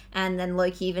king. And then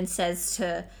Loki even says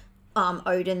to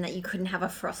Odin that you couldn't have a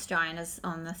frost giant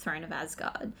on the throne of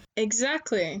Asgard.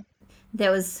 Exactly.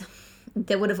 There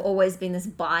would have always been this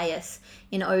bias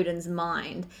in Odin's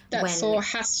mind that Thor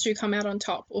has to come out on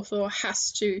top, or Thor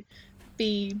has to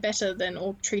be better than,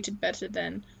 or treated better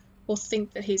than, or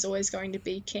think that he's always going to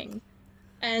be king.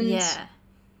 And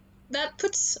that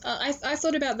puts I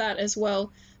thought about that as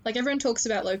well. Like, everyone talks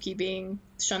about Loki being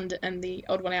shunned and the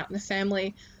odd one out in the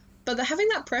family, but having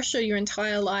that pressure your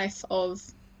entire life of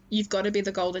you've got to be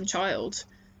the golden child,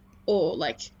 or,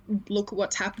 like, look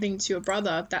what's happening to your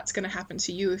brother, that's going to happen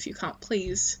to you if you can't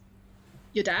please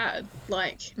your dad.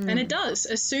 Like, and it does.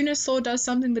 As soon as Thor does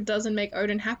something that doesn't make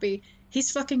Odin happy,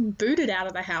 he's fucking booted out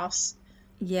of the house.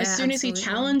 Yeah, as soon as he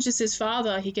challenges his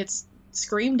father, he gets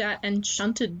screamed at and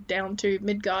shunted down to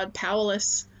Midgard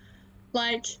powerless.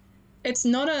 Like, it's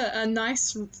not a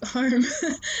nice home.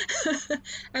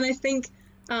 And I think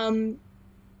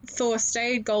Thor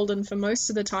stayed golden for most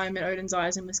of the time in Odin's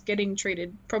eyes and was getting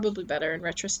treated probably better in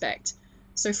retrospect.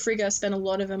 So Frigga spent a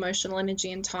lot of emotional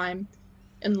energy and time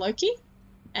in Loki,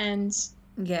 and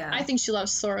I think she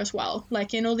loves Thor as well.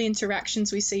 Like, in all the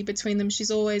interactions we see between them,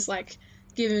 she's always, like,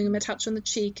 giving him a touch on the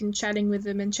cheek and chatting with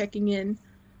him and checking in.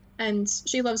 And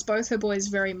she loves both her boys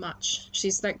very much.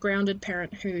 She's that grounded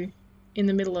parent who, in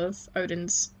the middle of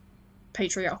Odin's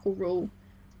patriarchal rule,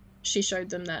 she showed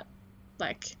them that,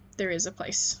 like, there is a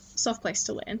place, soft place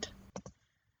to land.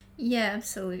 Yeah,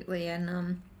 absolutely.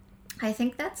 And I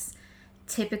think that's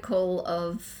typical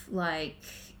of, like,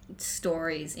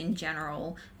 stories in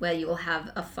general, where you will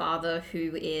have a father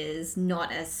who is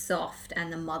not as soft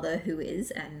and the mother who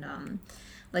is, and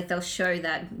like, they'll show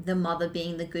that the mother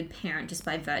being the good parent just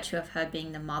by virtue of her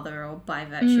being the mother, or by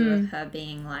virtue of her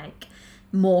being, like,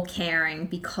 more caring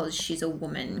because she's a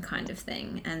woman, kind of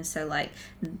thing. And so, like,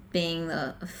 being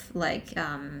the, like,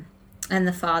 and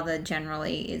the father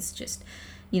generally is just,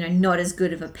 you know, not as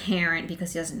good of a parent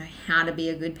because he doesn't know how to be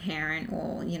a good parent,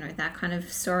 or, you know, that kind of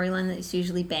storyline that's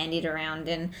usually bandied around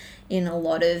in a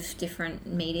lot of different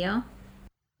media.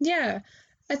 Yeah,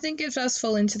 I think it does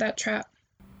fall into that trap.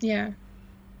 Yeah.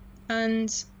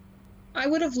 And I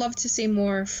would have loved to see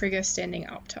more Frigga standing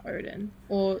up to Odin,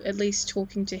 or at least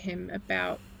talking to him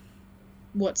about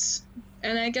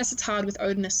and I guess it's hard with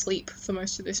Odin asleep for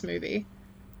most of this movie.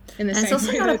 And it's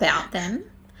also not about them.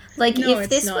 Like, no, if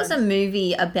this was a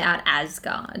movie about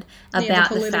Asgard, about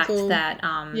the fact that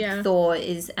Thor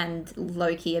and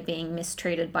Loki are being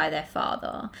mistreated by their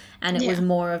father, and it was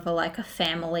more of a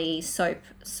family soap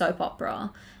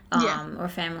opera, or a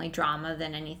family drama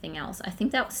than anything else, I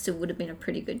think that still would have been a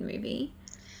pretty good movie.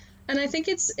 And I think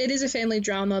it is a family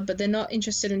drama, but they're not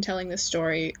interested in telling the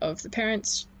story of the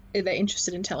parents. They're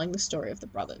interested in telling the story of the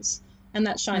brothers. And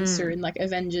that shines through in, like,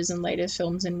 Avengers and later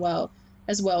films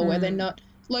as well, where they're not...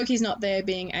 Loki's not there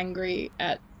being angry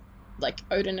at, like,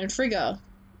 Odin and Frigga.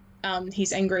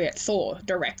 He's angry at Thor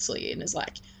directly and is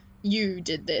like, you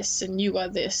did this and you are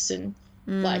this, and,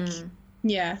 like,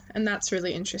 yeah, and that's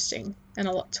really interesting and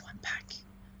a lot to unpack.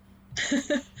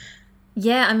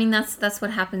 Yeah, I mean, that's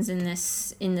what happens in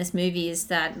this movie, is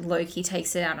that Loki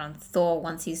takes it out on Thor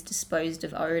once he's disposed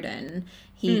of Odin.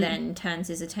 He then turns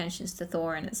his attentions to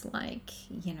Thor and is like,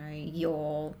 you know,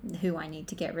 you're who I need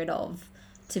to get rid of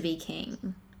to be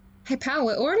king. Hey, pal,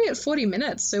 we're already at 40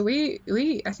 minutes, so I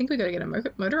think we got to get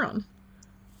a motor on.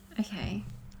 Okay.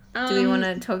 Do we want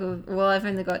to talk? Well, I've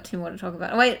only got two more to talk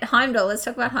about. Oh, wait, Heimdall. Let's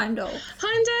talk about Heimdall.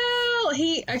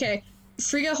 Heimdall.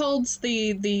 Frigga holds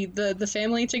the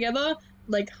family together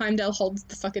like Heimdall holds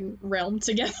the fucking realm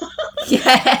together.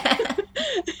 Yeah.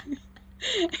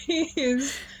 He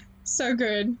is so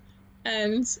good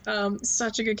and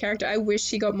such a good character. I wish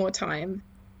he got more time.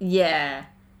 Yeah.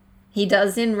 He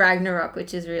does in Ragnarok,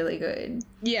 which is really good.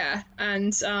 Yeah,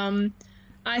 and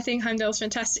I think Heimdall's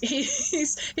fantastic.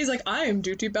 He's like, I am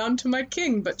duty bound to my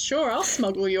king, but sure, I'll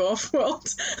smuggle you off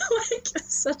world. Like,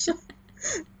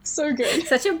 so good.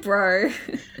 Such a bro.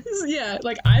 Yeah,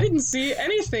 like, I didn't see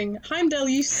anything. Heimdall,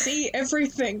 you see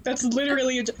everything. That's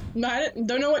literally I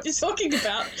don't know what you're talking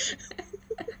about.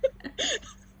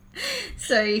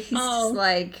 So he's just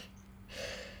like,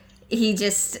 he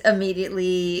just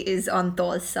immediately is on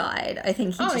Thor's side. I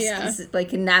think he is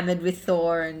like enamored with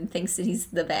Thor and thinks that he's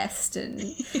the best. And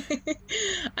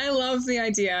I love the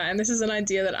idea, and this is an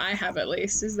idea that I have at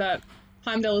least, is that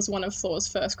Heimdall is one of Thor's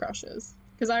first crushes.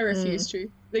 Because I refuse to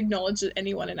acknowledge that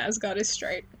anyone in Asgard is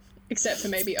straight, except for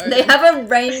maybe Odin. They have a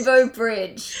rainbow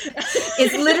bridge.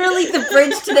 It's literally the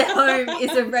bridge to their home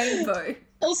is a rainbow.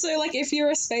 Also, like, if you're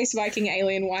a space Viking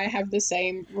alien, why have the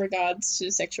same regards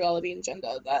to sexuality and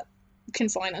gender that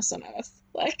confine us on Earth?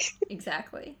 Like,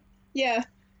 exactly. Yeah.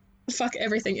 Fuck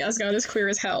everything. Asgard is queer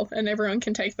as hell, and everyone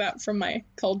can take that from my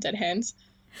cold dead hands.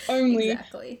 Only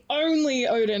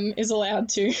Odin is allowed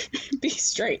to be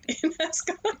straight in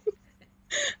Asgard.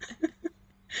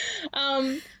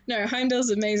 No, Heimdall's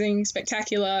amazing,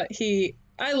 spectacular.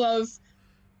 I love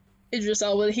Idris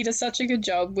Elba. He does such a good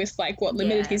job with, like, what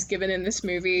limited he's given in this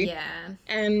movie. Yeah.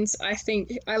 And I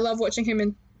think I love watching him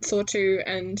in Thor 2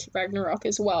 and Ragnarok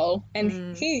as well.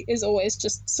 And he is always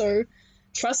just so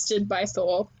trusted by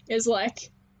Thor, is,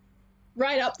 like,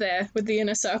 right up there with the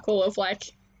inner circle of, like,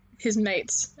 his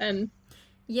mates. And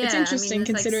it's interesting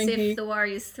considering like Sif, the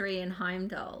Warriors 3 and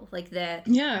Heimdall. Like, they're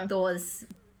Thor's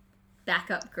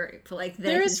backup group. Like,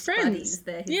 they're his friends.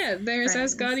 They're his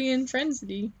Asgardian friends that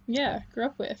he grew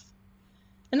up with.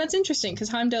 And that's interesting because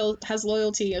Heimdall has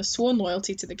sworn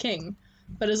loyalty to the king,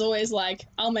 but is always like,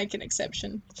 I'll make an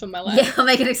exception for my lad. Yeah, I'll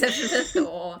make an exception for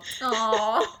Thor.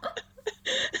 Aww.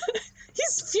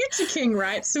 He's future king,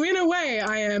 right? So in a way,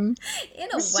 I am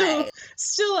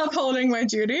still upholding my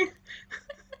duty.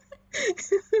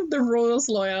 The royals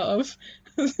lawyer of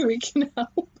who we can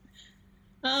help.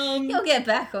 He'll get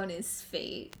back on his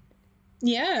feet.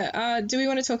 Yeah. Do we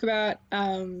want to talk about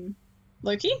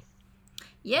Loki?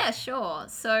 Yeah, sure.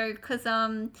 So, because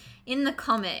in the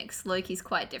comics, Loki's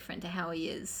quite different to how he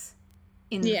is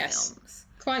in the films.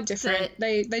 Quite different.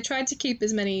 But they tried to keep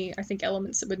as many, I think,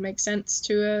 elements that would make sense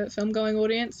to a film-going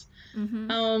audience.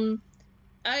 Mm-hmm.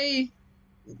 I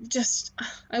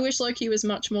wish Loki was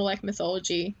much more like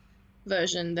mythology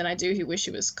version than I do wish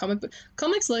he was comic book.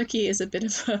 Comics Loki is a bit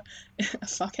of a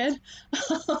fuckhead.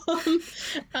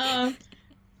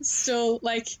 Still,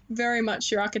 like, very much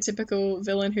your archetypical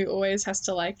villain who always has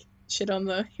to, like, shit on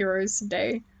the hero's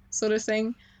day sort of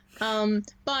thing.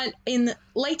 But in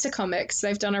later comics,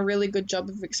 they've done a really good job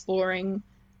of exploring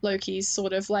Loki's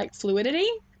sort of, like, fluidity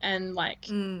and, like,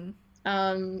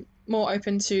 more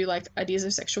open to, like, ideas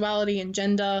of sexuality and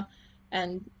gender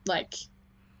and, like,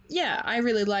 I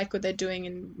really like what they're doing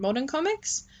in modern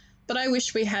comics, but I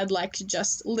wish we had, like,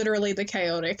 just literally the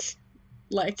chaotic,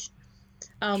 like,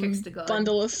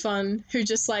 bundle of fun who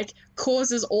just, like,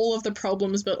 causes all of the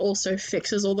problems but also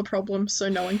fixes all the problems so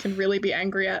no one can really be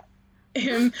angry at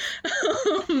him.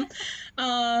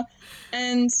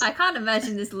 And I can't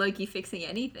imagine this Loki fixing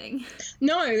anything.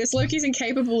 No, this Loki's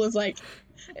incapable of, like,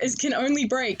 can only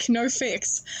break, no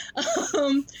fix.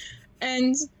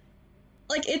 And,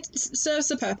 like, it serves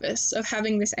the purpose of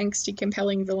having this angsty,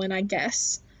 compelling villain, I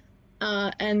guess.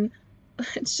 And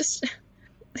it's just...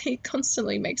 he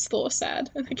constantly makes Thor sad,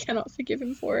 and I cannot forgive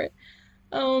him for it.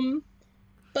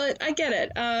 But I get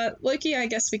it. Loki, I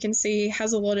guess we can see,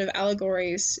 has a lot of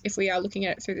allegories, if we are looking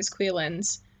at it through this queer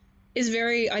lens, is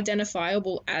very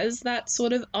identifiable as that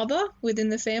sort of other within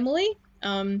the family.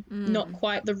 Not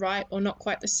quite the right or not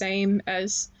quite the same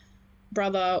as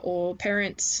brother or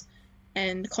parents,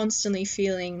 and constantly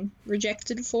feeling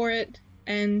rejected for it.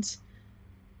 And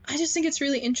I just think it's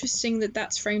really interesting that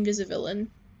that's framed as a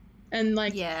villain. And,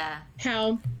 like,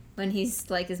 how... when he's,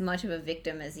 like, as much of a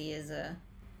victim as he is a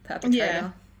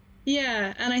perpetrator.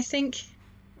 Yeah, and I think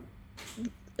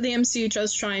the MCU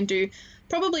does try and do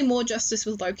probably more justice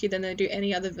with Loki than they do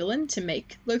any other villain to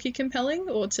make Loki compelling,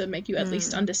 or to make you at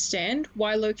least understand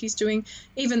why Loki's doing,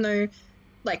 even though,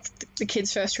 like, the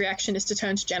kid's first reaction is to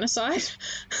turn to genocide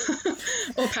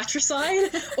or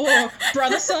patricide or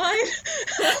brothercide.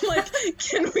 I'm like,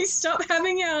 can we stop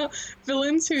having our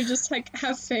villains who just, like,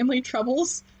 have family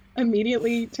troubles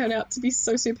immediately turn out to be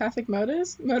sociopathic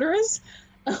murderers?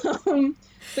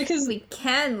 Because We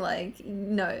can, like,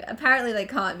 no, apparently they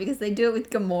can't because they do it with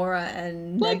Gamora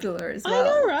and like Nebula as I well.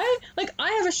 know, right? Like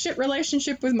I have a shit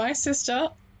relationship with my sister.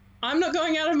 I'm not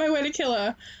going out of my way to kill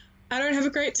her. I don't have a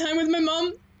great time with my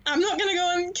mom. I'm not gonna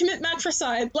go and commit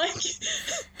matricide. Like,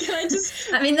 can I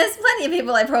just I mean, there's plenty of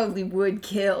people I probably would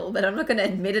kill, but I'm not going to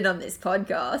admit it on this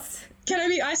podcast. can I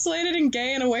be isolated and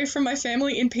gay and away from my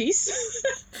family in peace?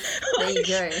 There you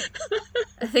go.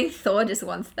 I think Thor just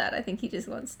wants that. I think he just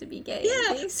wants to be gay.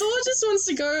 Yeah, Thor just wants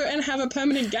to go and have a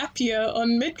permanent gap year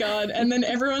on Midgard, and then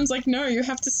everyone's like, no, you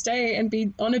have to stay and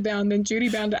be honor bound and duty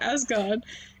bound to Asgard. And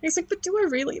he's like, but do I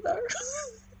really, though?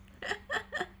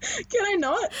 Can I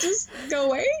not just go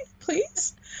away,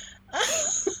 please?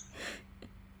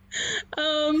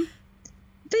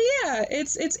 But yeah,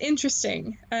 it's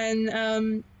interesting,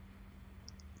 and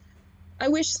I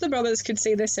wish the brothers could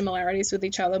see their similarities with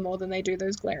each other more than they do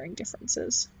those glaring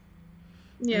differences.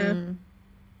 Yeah.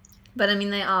 But I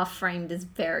mean, they are framed as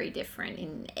very different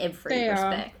in every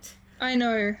respect. I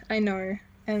know,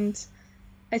 and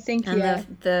I think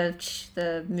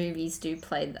the movies do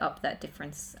play up that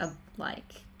difference of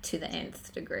like to the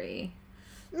nth degree.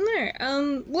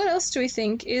 No. What else do we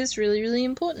think is really, really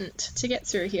important to get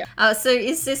through here? So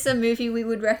is this a movie we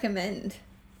would recommend?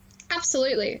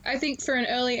 Absolutely. I think for an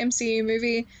early MCU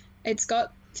movie, it's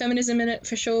got feminism in it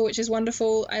for sure, which is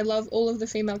wonderful. I love all of the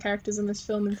female characters in this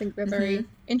film and think they're very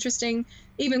interesting.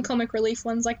 Even comic relief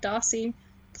ones like Darcy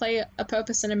play a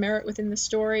purpose and a merit within the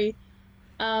story.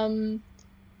 Queer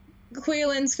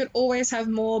lens could always have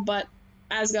more, but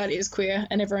Asgard is queer,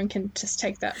 and everyone can just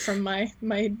take that from my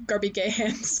grubby gay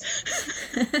hands.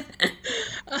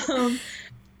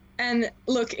 And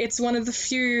look, it's one of the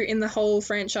few in the whole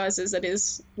franchises that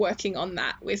is working on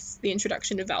that with the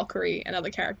introduction of Valkyrie and other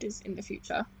characters in the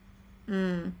future.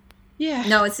 Yeah.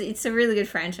 No, it's a really good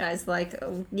franchise. Like,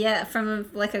 yeah, from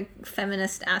a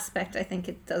feminist aspect, I think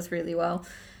it does really well.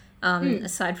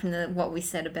 Aside from what we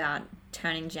said about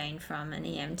turning Jane from an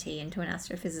EMT into an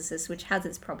astrophysicist, which has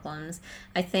its problems,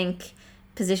 I think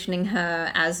positioning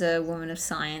her as a woman of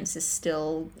science is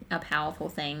still a powerful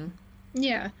thing.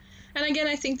 Yeah. And again,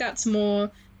 I think that's more,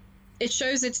 it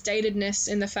shows its datedness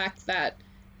in the fact that,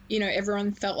 you know,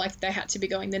 everyone felt like they had to be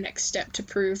going the next step to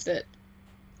prove that,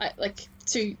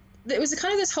 it was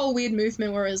kind of this whole weird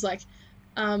movement where it was like,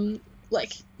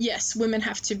 yes, women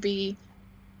have to be...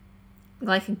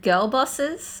 Like girl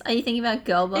bosses? Are you thinking about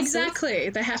girl bosses? Exactly.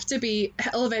 They have to be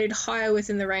elevated higher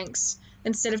within the ranks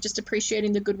instead of just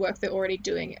appreciating the good work they're already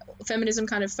doing. Feminism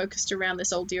kind of focused around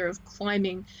this idea of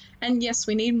climbing. And yes,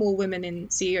 we need more women in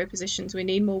CEO positions. We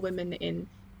need more women in,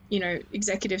 you know,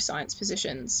 executive science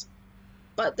positions.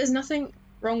 But there's nothing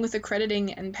wrong with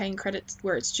accrediting and paying credit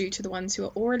where it's due to the ones who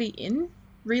are already in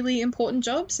really important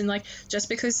jobs. And like, just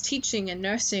because teaching and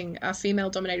nursing are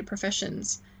female-dominated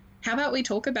professions, how about we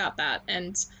talk about that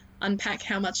and unpack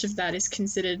how much of that is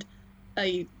considered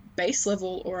a base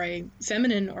level or a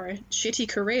feminine or a shitty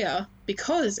career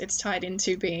because it's tied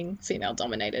into being female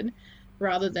dominated,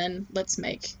 rather than let's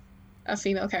make a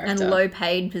female character. And low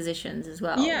paid positions as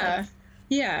well.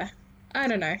 Yeah. I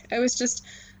don't know. It was just,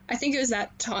 I think it was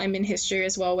that time in history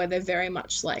as well where they're very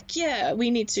much like, yeah, we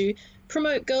need to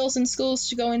promote girls in schools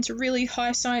to go into really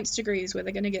high science degrees where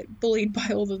they're going to get bullied by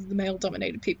all of the male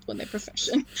dominated people in their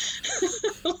profession.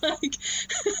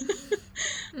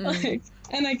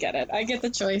 And I get it. I get the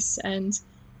choice, and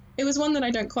it was one that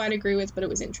I don't quite agree with, but it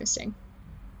was interesting.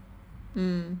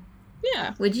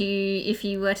 Yeah. Would you, if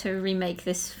you were to remake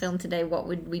this film today, what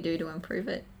would we do to improve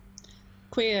it?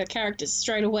 Queer characters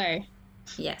straight away.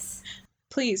 Yes.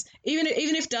 Please. Even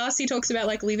if Darcy talks about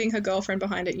like leaving her girlfriend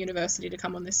behind at university to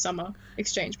come on this summer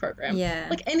exchange program. Yeah.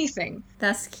 Like anything.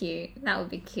 That's cute. That would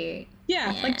be cute.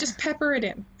 Yeah. Like just pepper it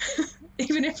in.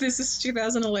 Even if this is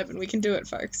 2011, we can do it,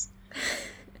 folks.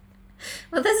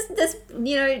 Well, there's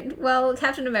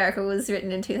Captain America was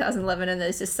written in 2011, and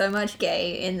there's just so much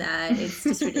gay in that. It's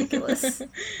just ridiculous.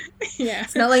 Yeah.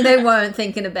 It's not like they weren't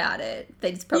thinking about it.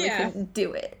 They just probably couldn't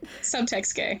do it.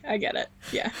 Subtext gay. I get it.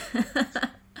 Yeah.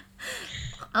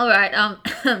 All right.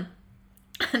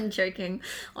 I'm joking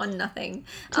on nothing.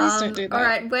 Please don't do that. All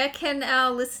right. Where can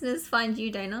our listeners find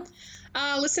you, Dana?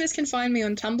 Listeners can find me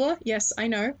on Tumblr. Yes, I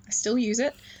know. I still use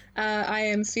it. I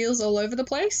am feels all over the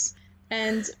place.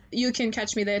 And you can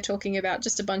catch me there talking about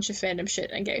just a bunch of fandom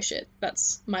shit and gay shit.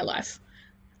 That's my life.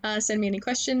 Send me any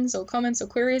questions or comments or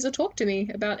queries, or talk to me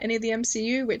about any of the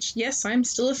MCU, which, yes, I'm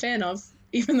still a fan of,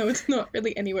 even though it's not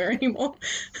really anywhere anymore.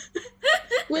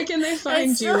 Where can they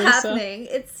find you, Lisa?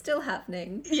 It's still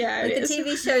happening. Yeah, like, the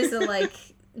TV shows are, like,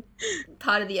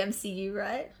 part of the MCU,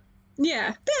 right?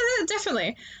 Yeah,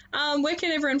 definitely. Where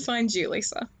can everyone find you,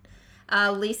 Lisa?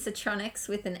 Lisatronics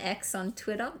with an X on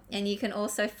Twitter. And you can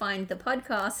also find the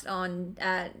podcast on,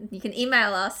 you can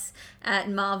email us at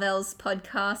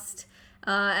marvelspodcast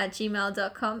at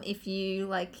gmail.com if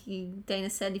you, Dana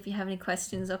said, if you have any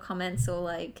questions or comments or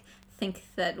think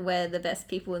that we're the best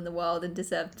people in the world and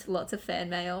deserve lots of fan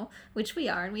mail, which we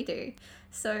are and we do.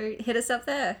 So hit us up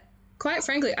there. Quite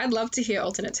frankly, I'd love to hear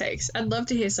alternate takes. I'd love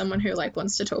to hear someone who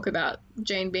wants to talk about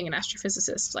Jane being an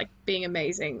astrophysicist, being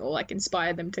amazing, or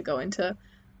inspire them to go into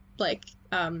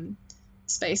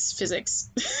space physics.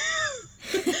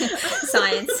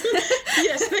 Science.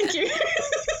 Yes, thank you.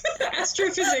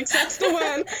 Astrophysics, that's the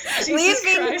one. We've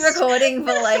been recording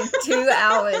for 2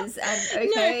 hours, and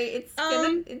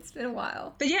it's been a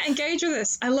while. But yeah, engage with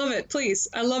us. I love it, please.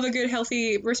 I love a good,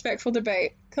 healthy, respectful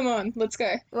debate. Come on, let's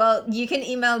go. Well, you can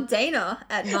email Dana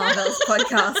at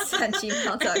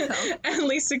marvelspodcast@gmail.com. And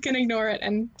Lisa can ignore it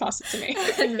and pass it to me.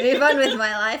 And move on with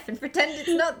my life and pretend it's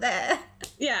not there.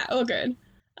 Yeah, all good.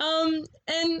 And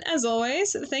as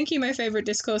always, thank you, my favorite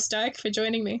discourse dyke, for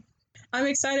joining me. I'm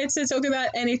excited to talk about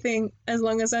anything as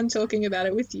long as I'm talking about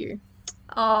it with you.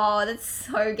 Oh, that's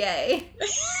so gay.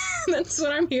 That's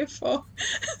what I'm here for.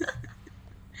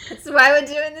 That's why we're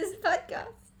doing this podcast.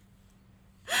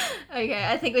 Okay,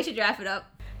 I think we should wrap it up.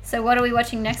 So what are we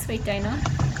watching next week, Dana?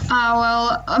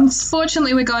 Well,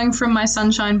 unfortunately we're going from My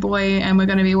Sunshine Boy and we're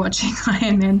going to be watching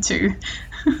Iron Man 2.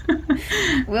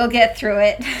 We'll get through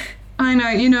it. I know,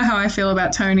 you know how I feel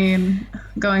about Tony, and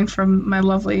going from my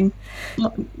lovely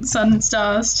sun and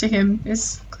stars to him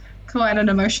is quite an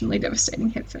emotionally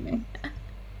devastating hit for me.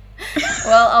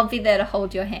 Well, I'll be there to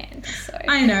hold your hand. So.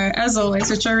 I know, as always,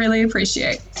 which I really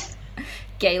appreciate.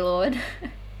 Gaylord.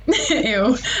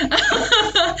 Ew.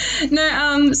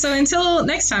 No, so until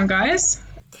next time, guys.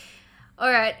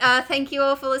 All right, thank you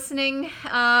all for listening.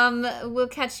 We'll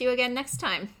catch you again next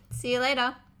time. See you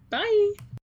later. Bye.